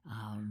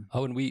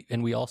 And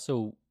we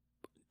also,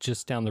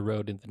 just down the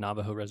road in the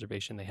Navajo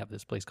reservation, they have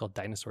this place called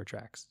Dinosaur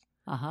Tracks.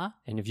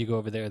 And if you go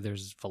over there,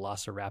 there's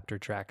velociraptor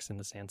tracks in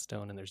the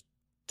sandstone, and there's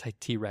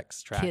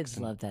T-Rex tracks. Kids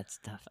love that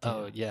stuff too.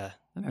 Oh yeah.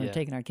 I remember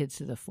taking our kids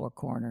to the Four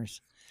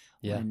Corners.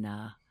 Yeah.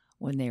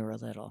 When they were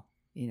little,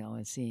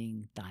 and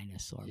seeing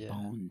dinosaur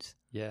bones.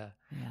 Yeah.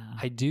 Yeah.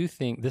 I do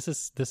think this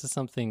is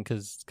something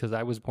because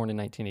I was born in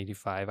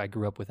 1985. I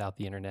grew up without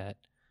the internet.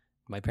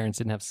 My parents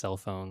didn't have cell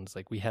phones.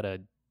 We had a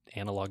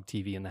analog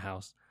TV in the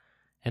house.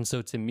 And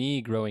so to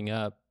me, growing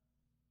up,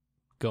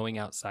 going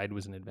outside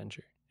was an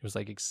adventure. It was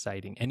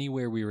exciting.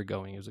 Anywhere we were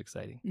going, it was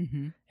exciting.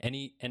 Mm-hmm.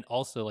 And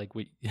also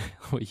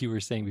what you were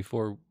saying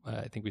before,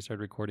 I think we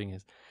started recording,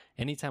 is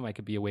anytime I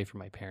could be away from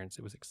my parents,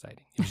 it was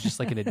exciting. It was just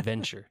like an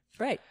adventure.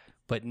 Right.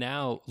 But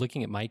now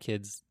looking at my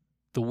kids,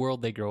 the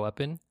world they grow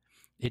up in,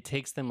 it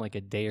takes them a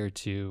day or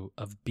two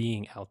of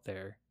being out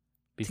there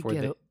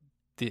before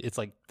it's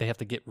like they have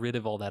to get rid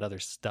of all that other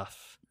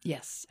stuff.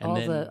 Yes. And all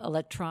the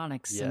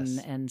electronics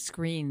and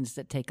screens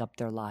that take up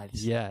their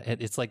lives. Yeah.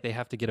 It's like they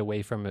have to get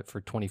away from it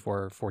for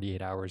 24 or 48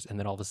 hours. And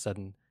then all of a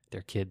sudden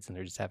they're kids and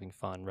they're just having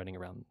fun running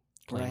around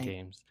playing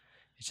games.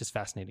 It's just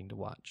fascinating to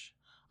watch.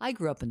 I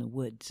grew up in the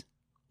woods.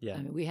 Yeah. I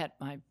mean, we had,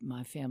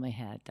 my family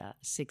had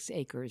 6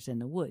 acres in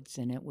the woods,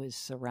 and it was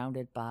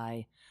surrounded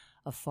by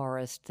a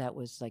forest that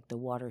was like the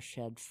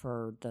watershed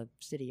for the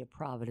city of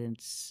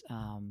Providence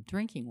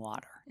drinking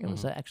water. It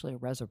was actually a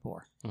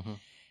reservoir. Mm-hmm.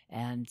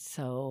 And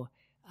so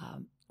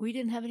we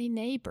didn't have any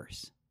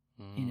neighbors,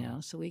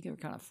 so we were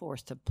kind of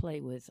forced to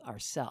play with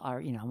ourselves.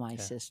 My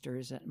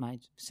sisters, my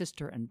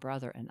sister and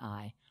brother and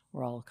I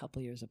were all a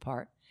couple years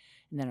apart.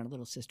 And then our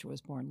little sister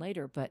was born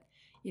later. But,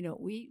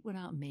 we went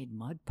out and made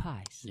mud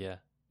pies. Yeah.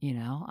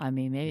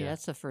 Maybe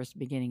that's the first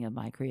beginning of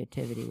my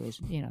creativity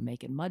was,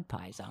 making mud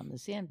pies out in the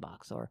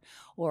sandbox or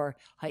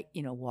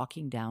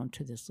walking down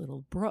to this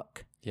little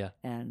brook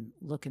and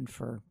looking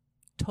for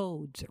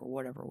toads or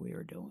whatever we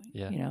were doing.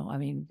 Yeah.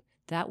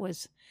 That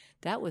was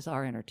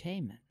our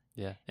entertainment.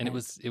 Yeah. And it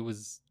was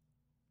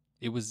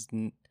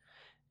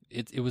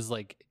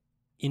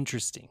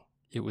interesting.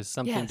 It was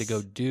something to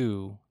go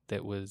do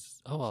that was,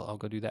 I'll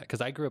go do that.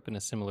 'Cause I grew up in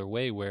a similar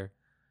way where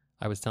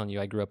I was telling you,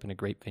 I grew up in a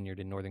grape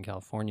vineyard in Northern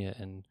California,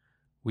 and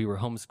we were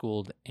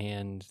homeschooled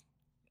and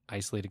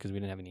isolated because we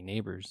didn't have any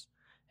neighbors.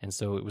 And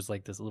so it was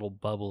like this little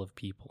bubble of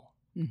people.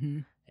 Mm-hmm.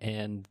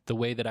 And the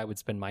way that I would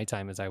spend my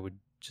time is I would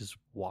just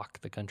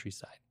walk the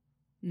countryside,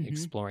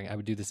 exploring. I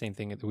would do the same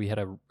thing. We had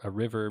a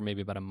river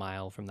maybe about a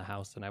mile from the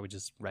house, and I would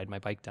just ride my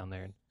bike down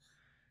there. And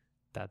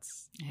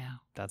that's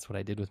what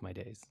I did with my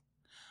days.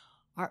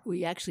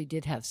 We actually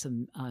did have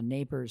some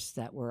neighbors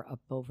that were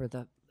up over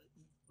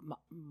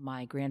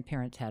my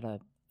grandparents had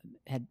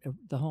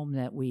the home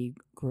that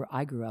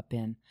I grew up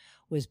in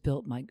was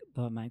built by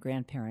my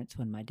grandparents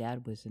when my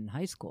dad was in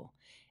high school,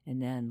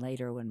 and then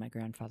later when my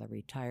grandfather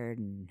retired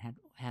and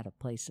had a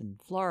place in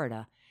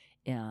Florida,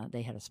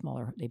 they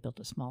built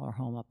a smaller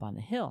home up on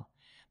the hill.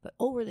 But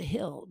over the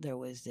hill there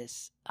was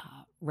this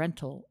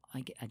rental.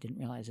 I didn't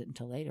realize it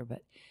until later,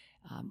 but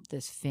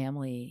this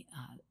family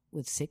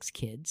with 6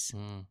 kids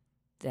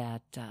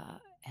that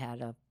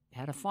had a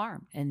had a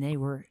farm, and they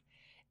were,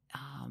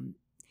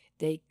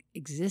 they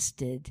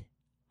existed.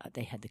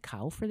 They had the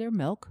cow for their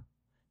milk.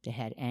 They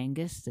had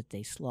Angus that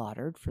they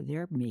slaughtered for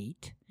their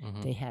meat.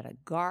 Mm-hmm. They had a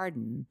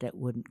garden that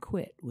wouldn't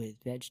quit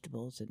with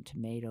vegetables and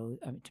tomatoes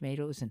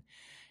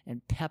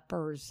and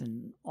peppers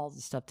and all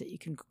the stuff that you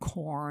can,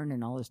 corn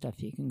and all the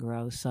stuff you can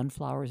grow,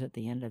 sunflowers at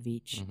the end of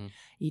each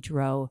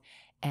row.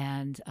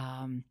 And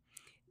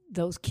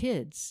those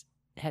kids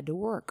had to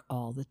work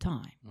all the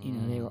time. You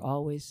know, they were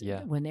always,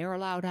 when they were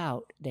allowed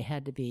out, they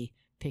had to be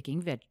picking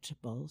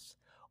vegetables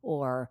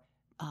or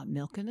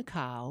milking the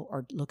cow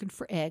or looking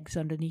for eggs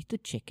underneath the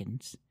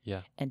chickens.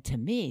 Yeah. And to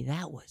me,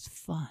 that was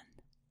fun.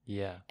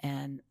 Yeah.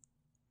 And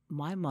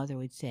my mother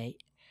would say,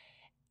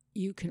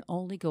 you can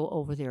only go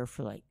over there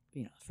for like,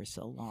 you know, for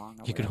so long.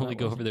 You can only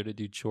go over there to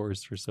do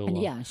chores for so long.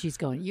 And yeah, she's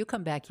going, you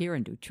come back here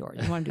and do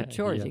chores. You want to do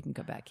chores, you can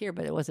come back here.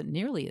 But it wasn't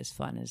nearly as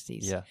fun as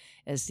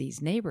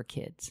these neighbor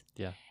kids.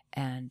 Yeah.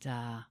 And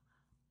I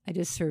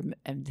just heard,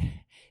 and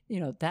you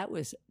know, that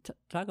was,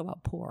 talk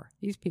about poor.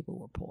 These people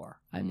were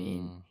poor. I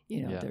mean,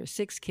 you know, there were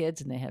 6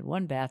 kids and they had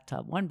one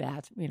bathtub, one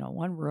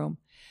room.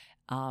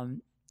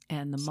 And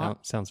the mom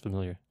sounds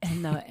familiar.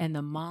 And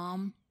the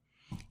mom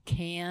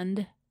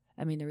canned.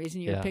 I mean, the reason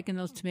you were picking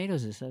those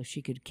tomatoes is so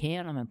she could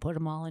can them and put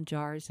them all in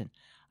jars. And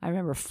I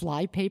remember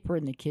fly paper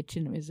in the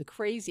kitchen. It was a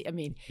crazy. I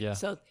mean,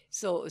 so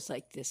it was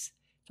like this.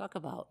 Talk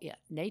about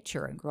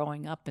nature and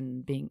growing up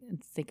and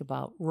think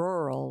about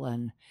rural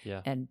and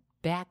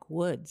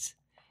backwoods,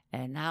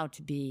 and now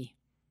to be,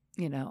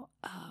 you know,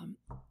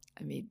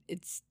 I mean,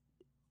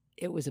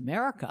 it was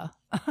America,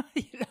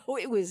 you know,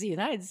 it was the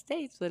United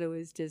States, but it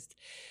was just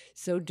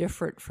so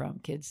different from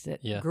kids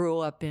that grew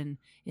up in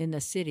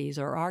the cities,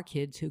 or our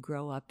kids who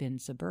grow up in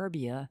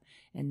suburbia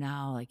and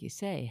now, like you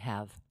say,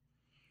 have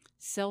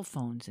cell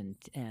phones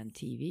and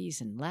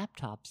TVs and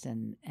laptops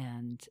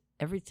and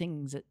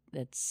everything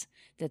that's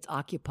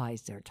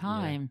occupies their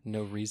time.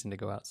 No reason to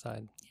go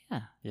outside.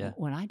 Yeah.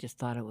 When I just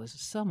thought it was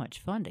so much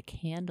fun to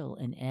candle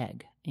an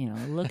egg, you know,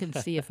 look and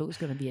see if it was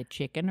going to be a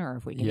chicken or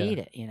if we could eat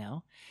it, you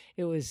know.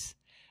 It was,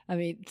 I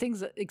mean,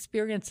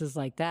 experiences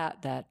like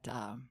that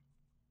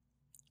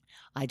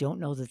I don't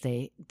know that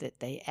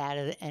they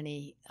added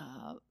any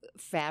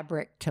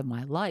fabric to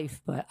my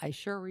life, but I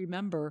sure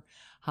remember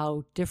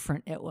how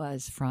different it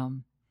was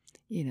from,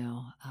 you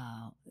know,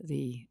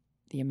 the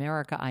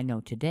America I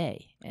know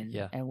today and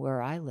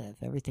where I live,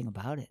 everything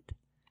about it.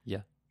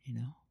 Yeah. You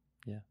know?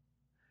 Yeah.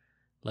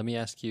 Let me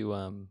ask you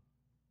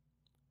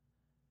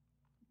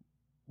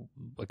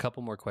a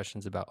couple more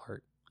questions about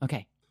art.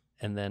 Okay.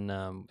 And then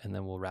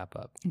we'll wrap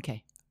up.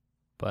 Okay.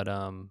 But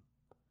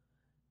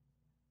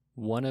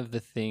one of the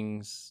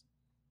things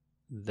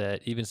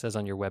that even says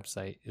on your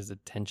website is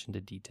attention to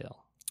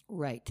detail.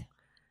 Right.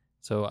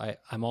 So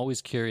I'm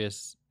always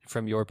curious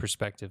from your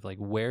perspective, like,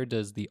 where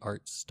does the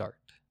art start?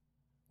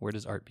 Where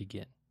does art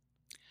begin?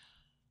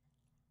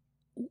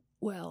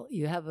 Well,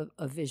 you have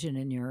a vision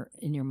in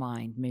your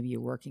mind. Maybe you're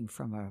working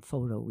from a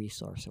photo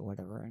resource or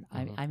whatever.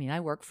 And I mean, I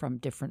work from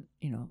different,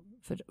 you know,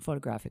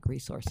 photographic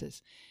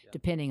resources,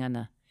 depending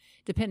on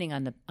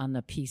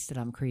the piece that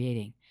I'm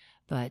creating.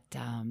 But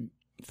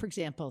for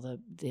example,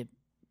 the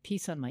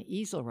piece on my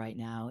easel right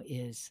now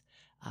is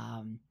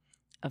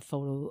a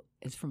photo.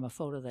 It's from a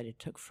photo that I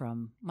took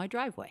from my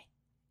driveway.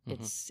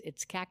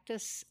 It's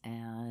cactus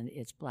and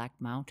it's Black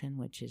Mountain,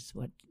 which is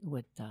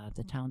what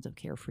the towns of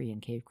Carefree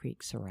and Cave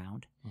Creek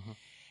surround.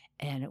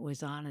 And it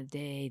was on a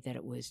day that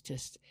it was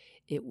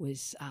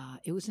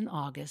in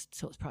August,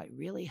 so it was probably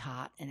really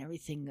hot and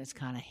everything was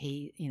kind of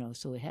haze, you know,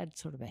 so it had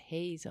sort of a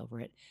haze over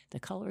it. The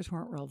colors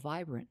weren't real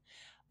vibrant,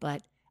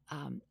 but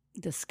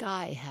the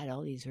sky had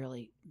all these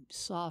really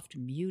soft,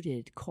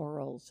 muted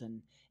corals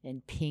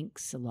and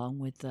pinks along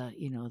with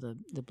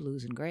the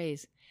blues and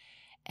grays.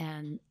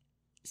 And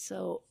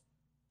so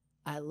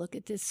I look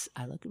at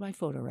my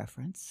photo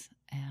reference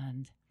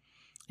and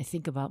I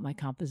think about my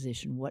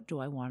composition. What do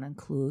I want to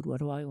include?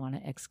 What do I want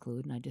to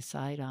exclude? And I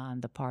decide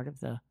on the part of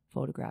the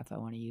photograph I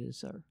want to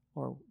use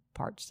or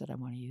parts that I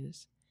want to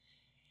use.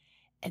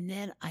 And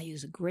then I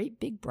use great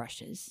big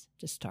brushes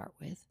to start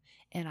with,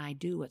 and I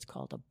do what's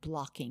called a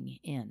blocking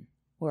in,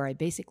 where I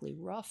basically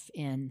rough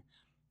in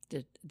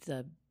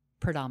the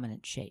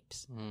predominant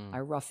shapes. I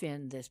rough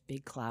in this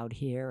big cloud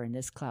here and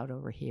this cloud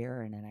over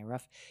here, and then I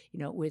rough, you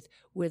know,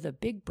 with a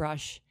big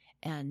brush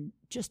and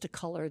just a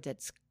color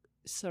that's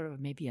sort of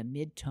maybe a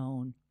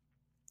mid-tone,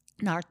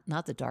 not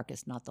the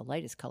darkest, not the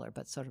lightest color,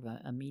 but sort of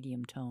a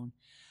medium tone,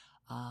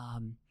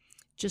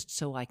 just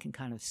so I can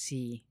kind of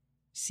see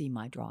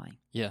my drawing.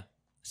 Yeah.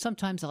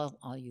 Sometimes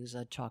I'll use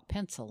a chalk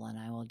pencil and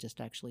I will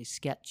just actually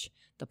sketch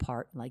the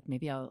part. Like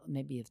maybe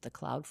if the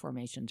cloud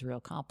formation's real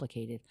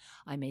complicated,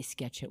 I may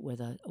sketch it with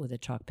a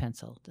chalk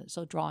pencil.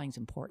 So drawing's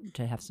important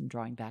to have some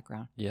drawing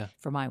background.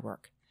 For my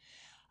work.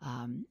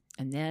 And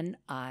then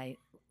I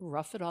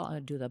rough it all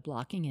and do the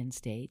blocking in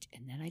stage,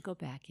 and then I go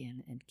back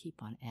in and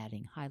keep on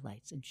adding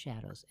highlights and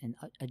shadows and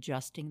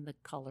adjusting the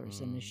colors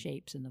and the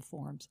shapes and the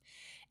forms,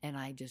 and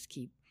I just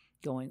keep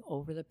going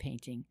over the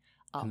painting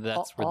And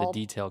that's where the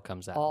detail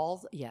comes out.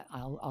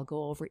 I'll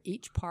go over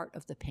each part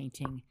of the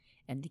painting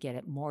and to get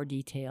it more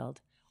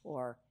detailed,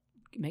 or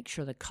make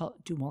sure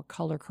do more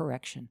color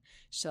correction.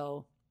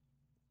 So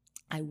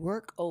I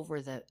work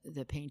over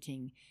the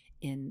painting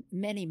in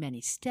many,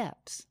 many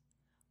steps,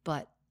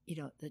 but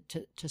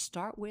to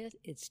start with,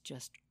 it's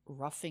just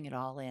roughing it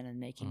all in and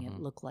making it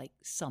look like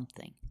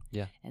something.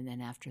 Yeah. And then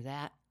after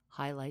that,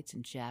 highlights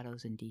and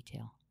shadows and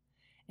detail.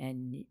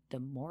 And the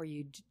more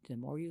you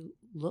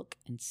look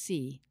and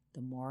see,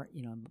 the more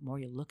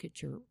you look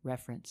at your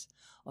reference,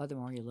 or the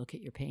more you look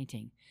at your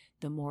painting,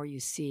 the more you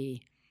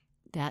see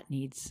that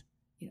needs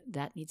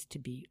to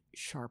be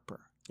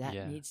sharper.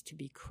 That needs to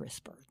be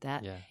crisper.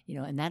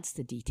 And that's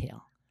the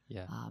detail.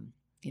 Yeah.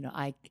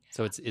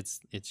 So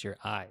it's your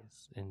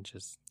eyes, and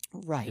just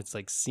right. It's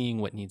like seeing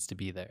what needs to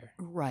be there.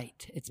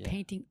 Right. It's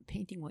painting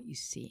what you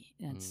see.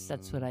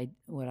 That's what I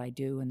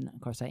do, and of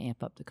course I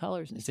amp up the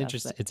colors and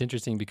stuff. It's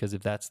interesting because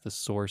if that's the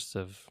source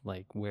of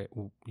like where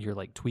you're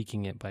like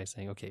tweaking it by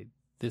saying, okay,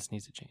 this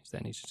needs to change,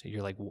 that needs to change.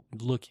 You're like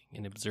looking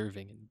and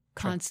observing and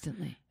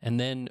constantly. And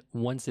then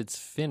once it's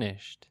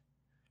finished,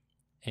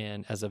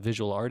 and as a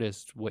visual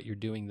artist, what you're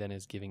doing then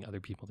is giving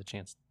other people the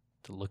chance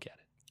to look at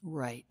it.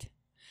 Right.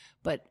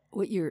 But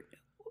when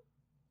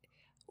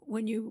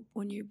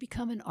you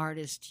become an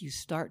artist, you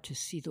start to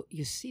see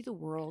the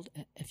world.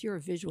 If you're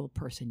a visual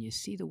person, you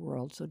see the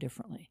world so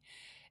differently.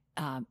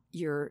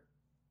 Your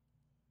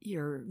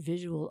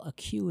visual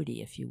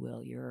acuity, if you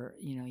will, your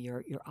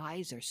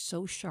eyes are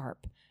so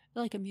sharp.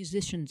 Like a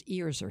musician's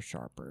ears are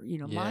sharper.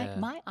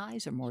 My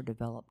eyes are more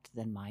developed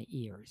than my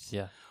ears.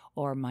 Yeah.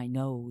 Or my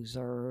nose,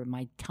 or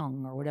my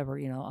tongue, or whatever,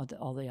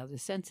 all the other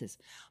senses.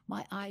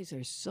 My eyes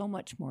are so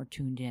much more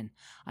tuned in.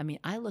 I mean,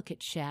 I look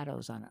at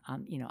shadows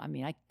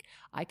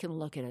I can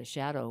look at a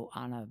shadow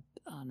on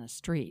a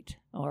street,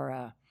 or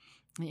a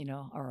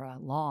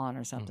lawn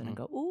or something, and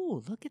go,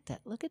 ooh, look at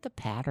that. Look at the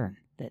pattern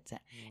that's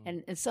that.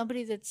 And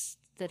somebody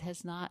that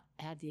has not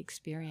had the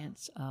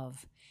experience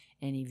of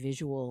any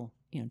visual,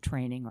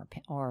 training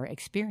or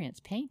experience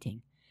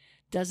painting,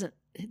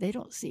 they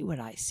don't see what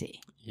I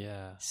see.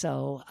 Yeah.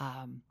 So,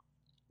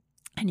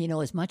 and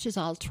as much as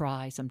I'll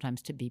try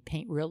sometimes to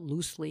paint real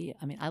loosely,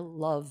 I mean, I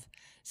love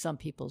some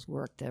people's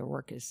work. Their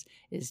work is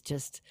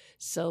just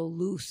so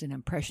loose and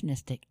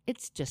impressionistic.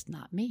 It's just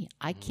not me.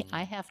 I can't.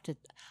 I have to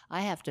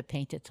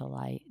paint it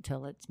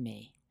till it's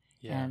me.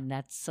 Yeah. And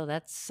I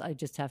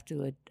just have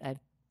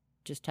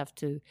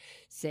to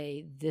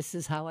say, this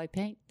is how I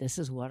paint. This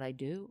is what I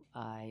do.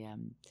 I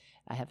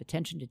have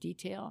attention to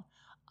detail.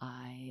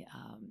 I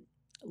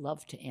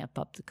love to amp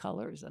up the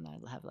colors, and I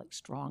have like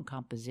strong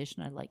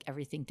composition. I like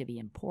everything to be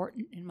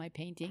important in my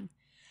painting,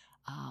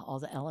 all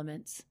the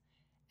elements.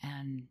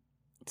 And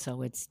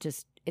so it's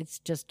just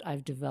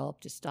I've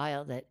developed a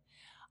style that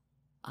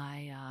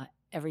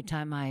every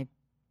time I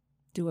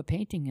do a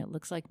painting, it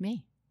looks like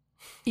me.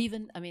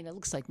 It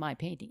looks like my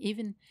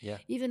painting.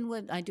 Even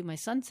when I do my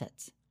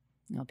sunsets,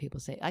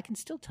 people say, I can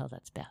still tell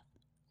that's Beth.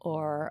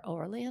 Or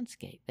a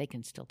landscape, they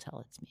can still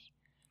tell it's me.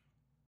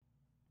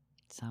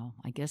 So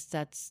I guess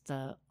that's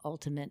the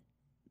ultimate,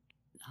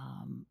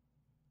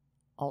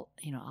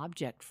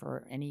 object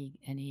for any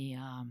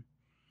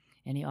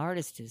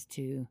artist, is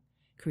to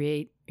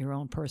create your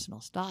own personal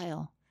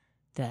style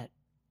that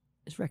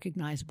is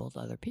recognizable to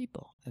other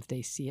people. If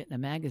they see it in a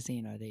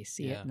magazine, or they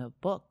see it in a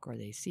book, or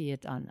they see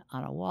it on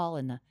a wall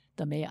in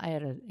the Mayo. I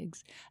had an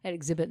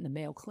exhibit in the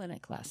Mayo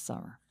Clinic last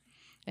summer.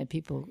 And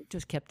people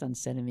just kept on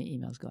sending me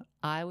emails going,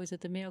 I was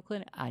at the Mayo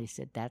Clinic. I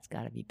said, that's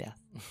got to be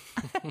Beth.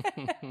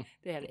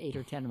 They had 8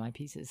 or 10 of my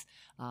pieces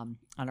on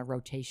a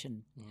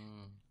rotation.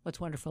 What's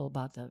wonderful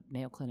about the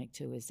Mayo Clinic,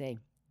 too, is they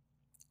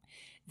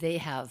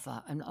have,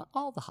 and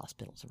all the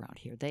hospitals around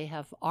here, they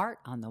have art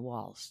on the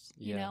walls,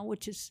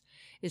 which is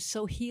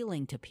so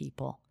healing to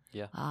people.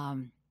 Yeah.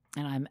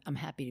 And I'm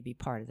happy to be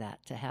part of that,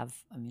 I have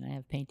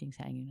paintings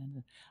hanging,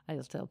 and I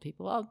just tell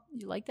people, oh,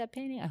 you like that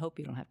painting? I hope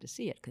you don't have to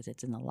see it, because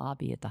it's in the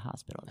lobby at the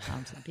hospital at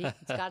Townsend Peak,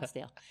 in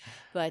Scottsdale.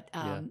 But,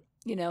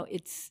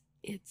 it's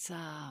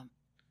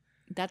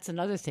that's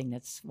another thing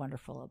that's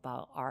wonderful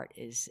about art,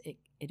 is it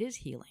is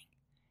healing.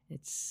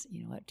 It's,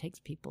 it takes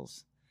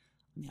people's,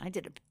 I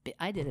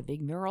did a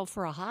big mural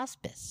for a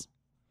hospice.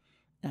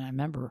 And I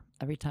remember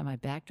every time I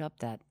backed up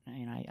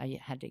I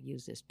had to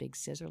use this big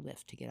scissor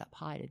lift to get up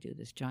high to do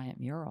this giant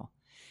mural.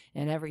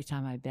 And every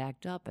time I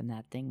backed up and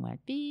that thing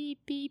went beep,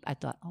 beep, I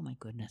thought, oh my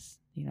goodness,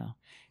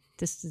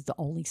 this is the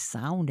only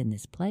sound in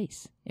this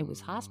place. It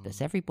was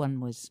hospice. Everyone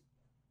was,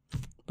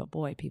 but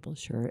boy, people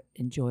sure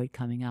enjoyed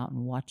coming out and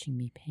watching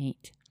me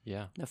paint.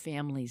 Yeah. The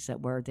families that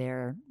were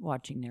there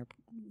watching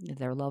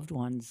their loved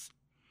ones,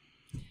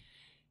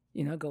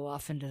 go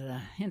off into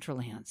the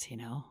hinterlands,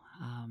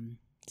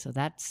 So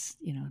that's,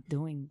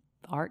 doing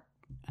art,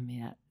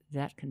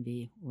 that can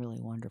be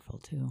really wonderful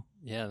too.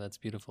 Yeah, that's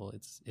beautiful.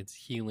 It's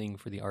healing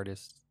for the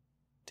artist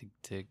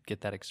to get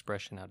that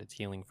expression out. It's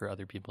healing for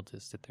other people to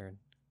sit there and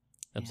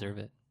observe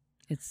it.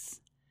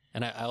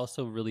 And I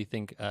also really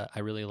think, I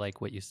really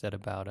like what you said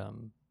about,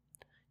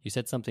 you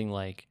said something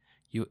like,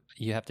 you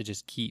have to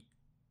just keep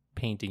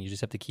painting. You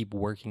just have to keep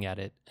working at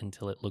it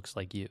until it looks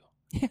like you.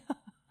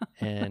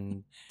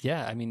 And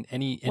yeah, I mean,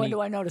 any when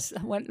do I notice?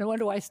 When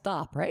do I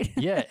stop? Right?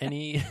 Yeah,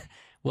 any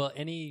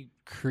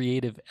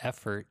creative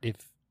effort,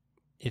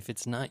 if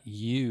it's not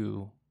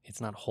you,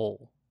 it's not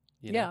whole.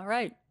 You know? Yeah,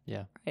 right.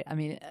 Yeah. Right. I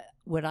mean,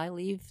 would I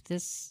leave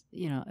this?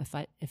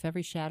 If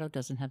every shadow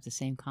doesn't have the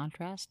same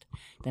contrast,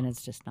 then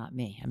it's just not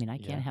me. I mean, I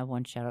can't have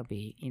one shadow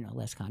be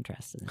less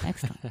contrast than the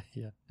next one.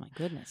 Yeah. My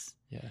goodness.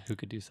 Yeah. Who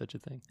could do such a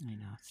thing? I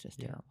know, it's just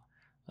terrible.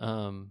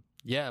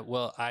 Yeah.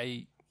 Well,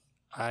 I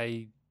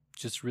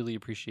just really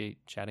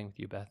appreciate chatting with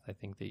you, Beth. I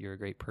think that you're a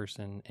great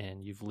person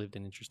and you've lived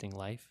an interesting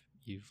life.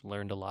 You've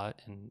learned a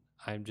lot. And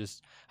I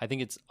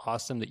think it's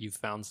awesome that you've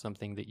found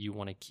something that you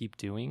want to keep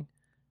doing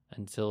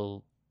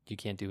until you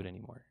can't do it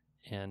anymore.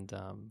 And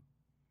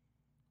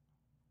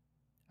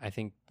I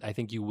think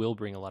you will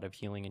bring a lot of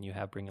healing, and you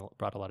have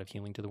brought a lot of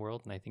healing to the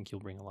world. And I think you'll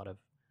bring a lot of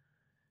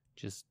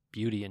just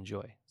beauty and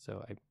joy.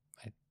 So I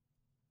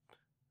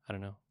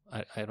don't know.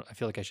 I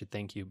feel like I should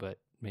thank you, but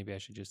maybe I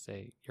should just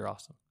say you're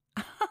awesome.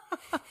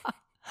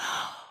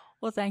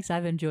 Well, thanks.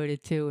 I've enjoyed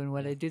it too. And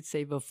what I did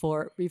say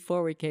before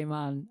we came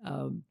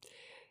on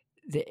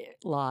the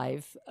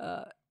live,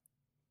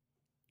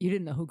 you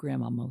didn't know who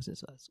Grandma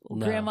Moses was. Well,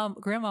 No.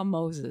 Grandma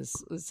Moses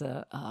was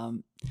a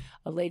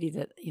lady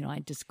that I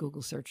just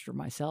Google searched her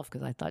myself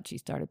because I thought she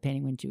started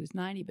painting when she was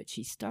 90, but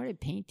she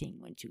started painting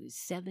when she was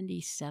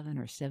 77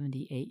 or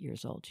 78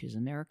 years old. She was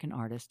an American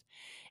artist,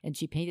 and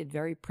she painted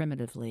very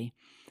primitively,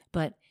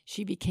 but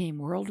she became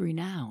world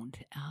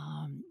renowned,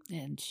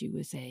 and she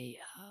was a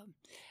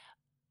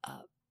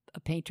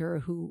painter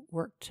who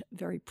worked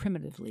very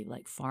primitively,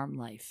 like farm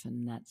life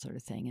and that sort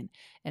of thing,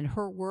 and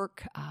her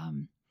work.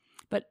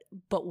 But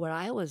what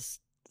I always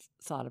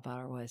thought about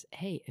her was,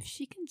 hey, if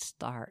she can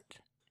start,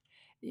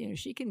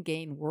 she can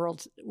gain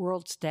world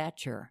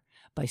stature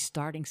by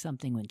starting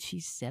something when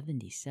she's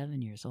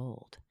 77 years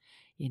old.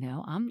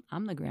 I'm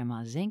the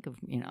Grandma Zink of,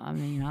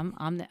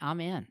 I'm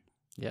in.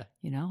 Yeah.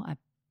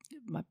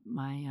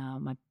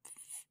 My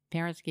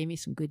parents gave me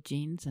some good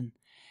genes, and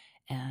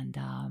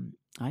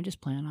I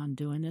just plan on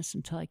doing this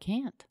until I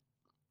can't.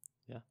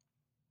 Yeah.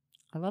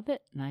 I love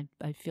it, and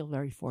I feel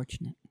very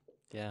fortunate.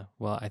 Yeah.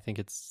 Well, I think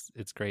it's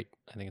great.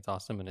 I think it's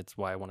awesome, and it's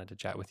why I wanted to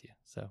chat with you.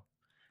 So.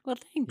 Well,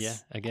 thanks. Yeah.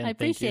 Again, I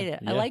appreciate it.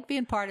 Yeah. I like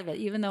being part of it,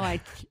 even though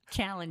I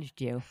challenged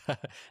you.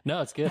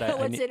 No, it's good.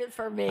 What's in it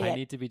for me? I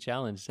need to be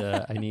challenged.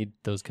 I need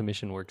those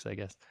commission works, I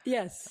guess.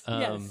 Yes.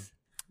 Yes.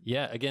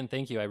 Yeah. Again,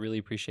 thank you. I really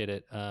appreciate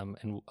it.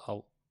 And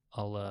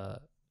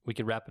we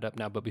could wrap it up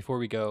now. But before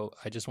we go,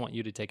 I just want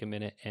you to take a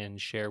minute and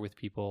share with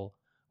people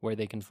where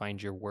they can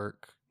find your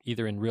work,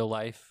 either in real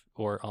life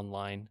or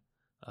online.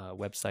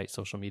 Website,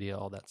 social media,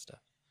 all that stuff.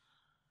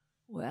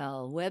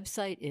 Well,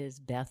 website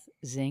is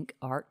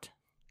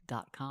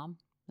bethzinkart.com.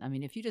 I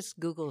mean, if you just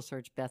Google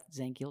search Beth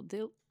Zink,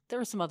 there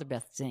are some other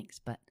Beth Zinks,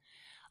 but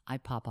I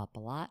pop up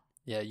a lot.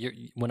 Yeah,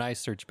 when I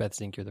search Beth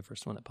Zink, you're the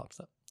first one that pops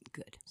up.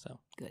 Good.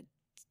 So good.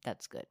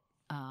 That's good.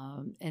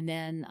 And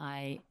then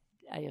I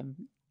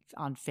am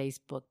on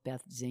Facebook,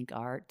 Beth Zink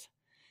Art.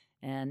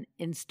 And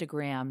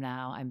Instagram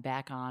now, I'm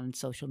back on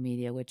social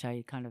media, which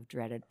I kind of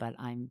dreaded, but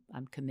I'm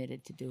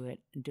committed to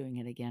doing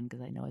it again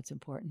because I know it's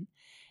important.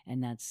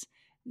 And that's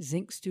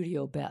Zink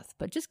Studio Beth.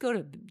 But just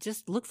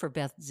look for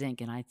Beth Zink,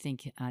 and I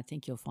think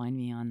you'll find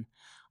me on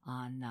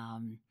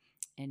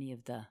any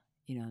of the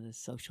the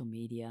social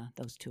media,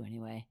 those two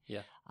anyway.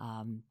 Yeah.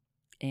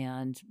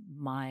 And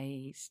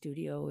my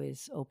studio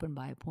is open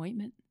by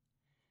appointment.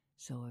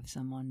 So if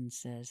someone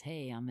says,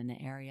 hey, I'm in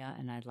the area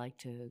and I'd like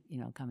to,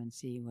 come and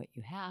see what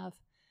you have,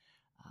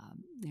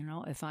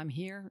 if I'm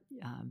here,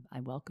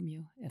 I welcome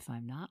you. If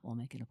I'm not, we'll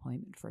make an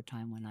appointment for a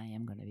time when I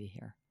am going to be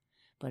here.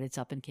 But it's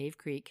up in Cave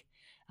Creek,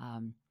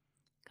 kind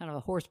of a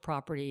horse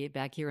property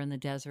back here in the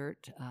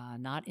desert,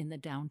 not in the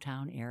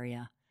downtown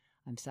area.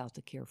 I'm south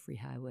of Carefree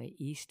Highway,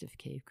 east of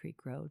Cave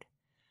Creek Road.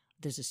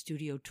 There's a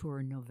studio tour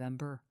in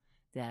November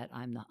that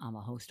I'm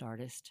a host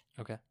artist.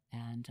 Okay.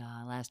 And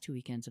last 2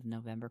 weekends of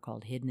November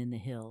called Hidden in the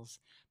Hills.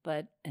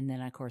 And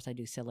then, of course, I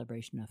do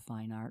Celebration of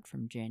Fine Art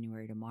from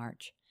January to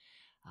March.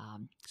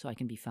 So I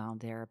can be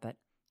found there. But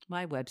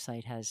my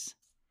website has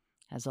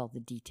all the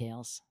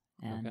details.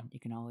 And You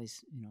can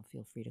always,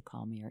 feel free to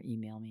call me or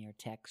email me or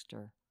text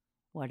or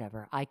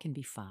whatever. I can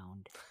be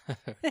found.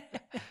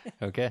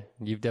 Okay.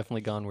 You've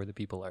definitely gone where the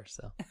people are.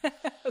 So.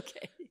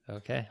 Okay.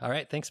 Okay. All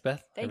right. Thanks,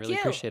 Beth. Thank I really you.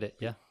 appreciate it.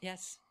 Yeah.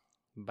 Yes.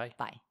 Bye.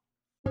 Bye.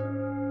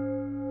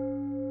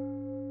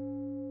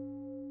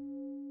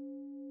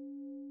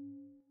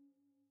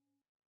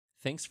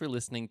 Thanks for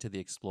listening to the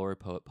Explorer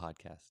Poet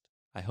podcast.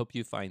 I hope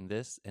you find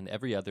this and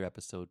every other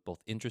episode both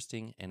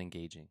interesting and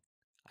engaging.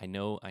 I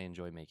know I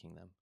enjoy making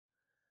them.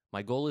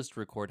 My goal is to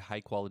record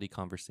high-quality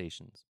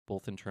conversations,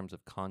 both in terms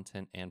of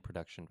content and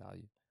production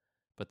value.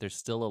 But there's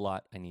still a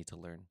lot I need to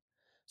learn.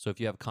 So if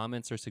you have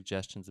comments or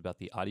suggestions about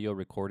the audio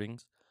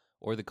recordings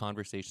or the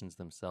conversations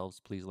themselves,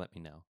 please let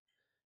me know.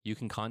 You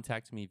can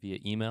contact me via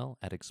email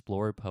at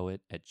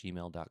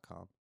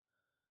explorerpoet@gmail.com.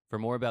 For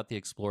more about the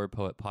Explorer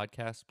Poet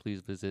podcast,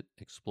 please visit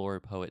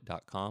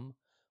explorerpoet.com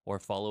or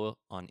follow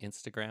on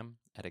Instagram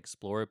at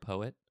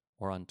ExplorerPoet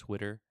or on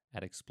Twitter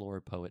at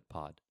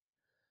ExplorerPoetPod.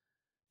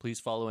 Please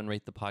follow and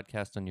rate the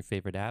podcast on your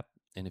favorite app,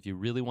 and if you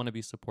really want to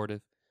be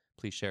supportive,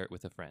 please share it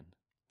with a friend.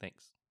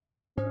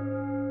 Thanks.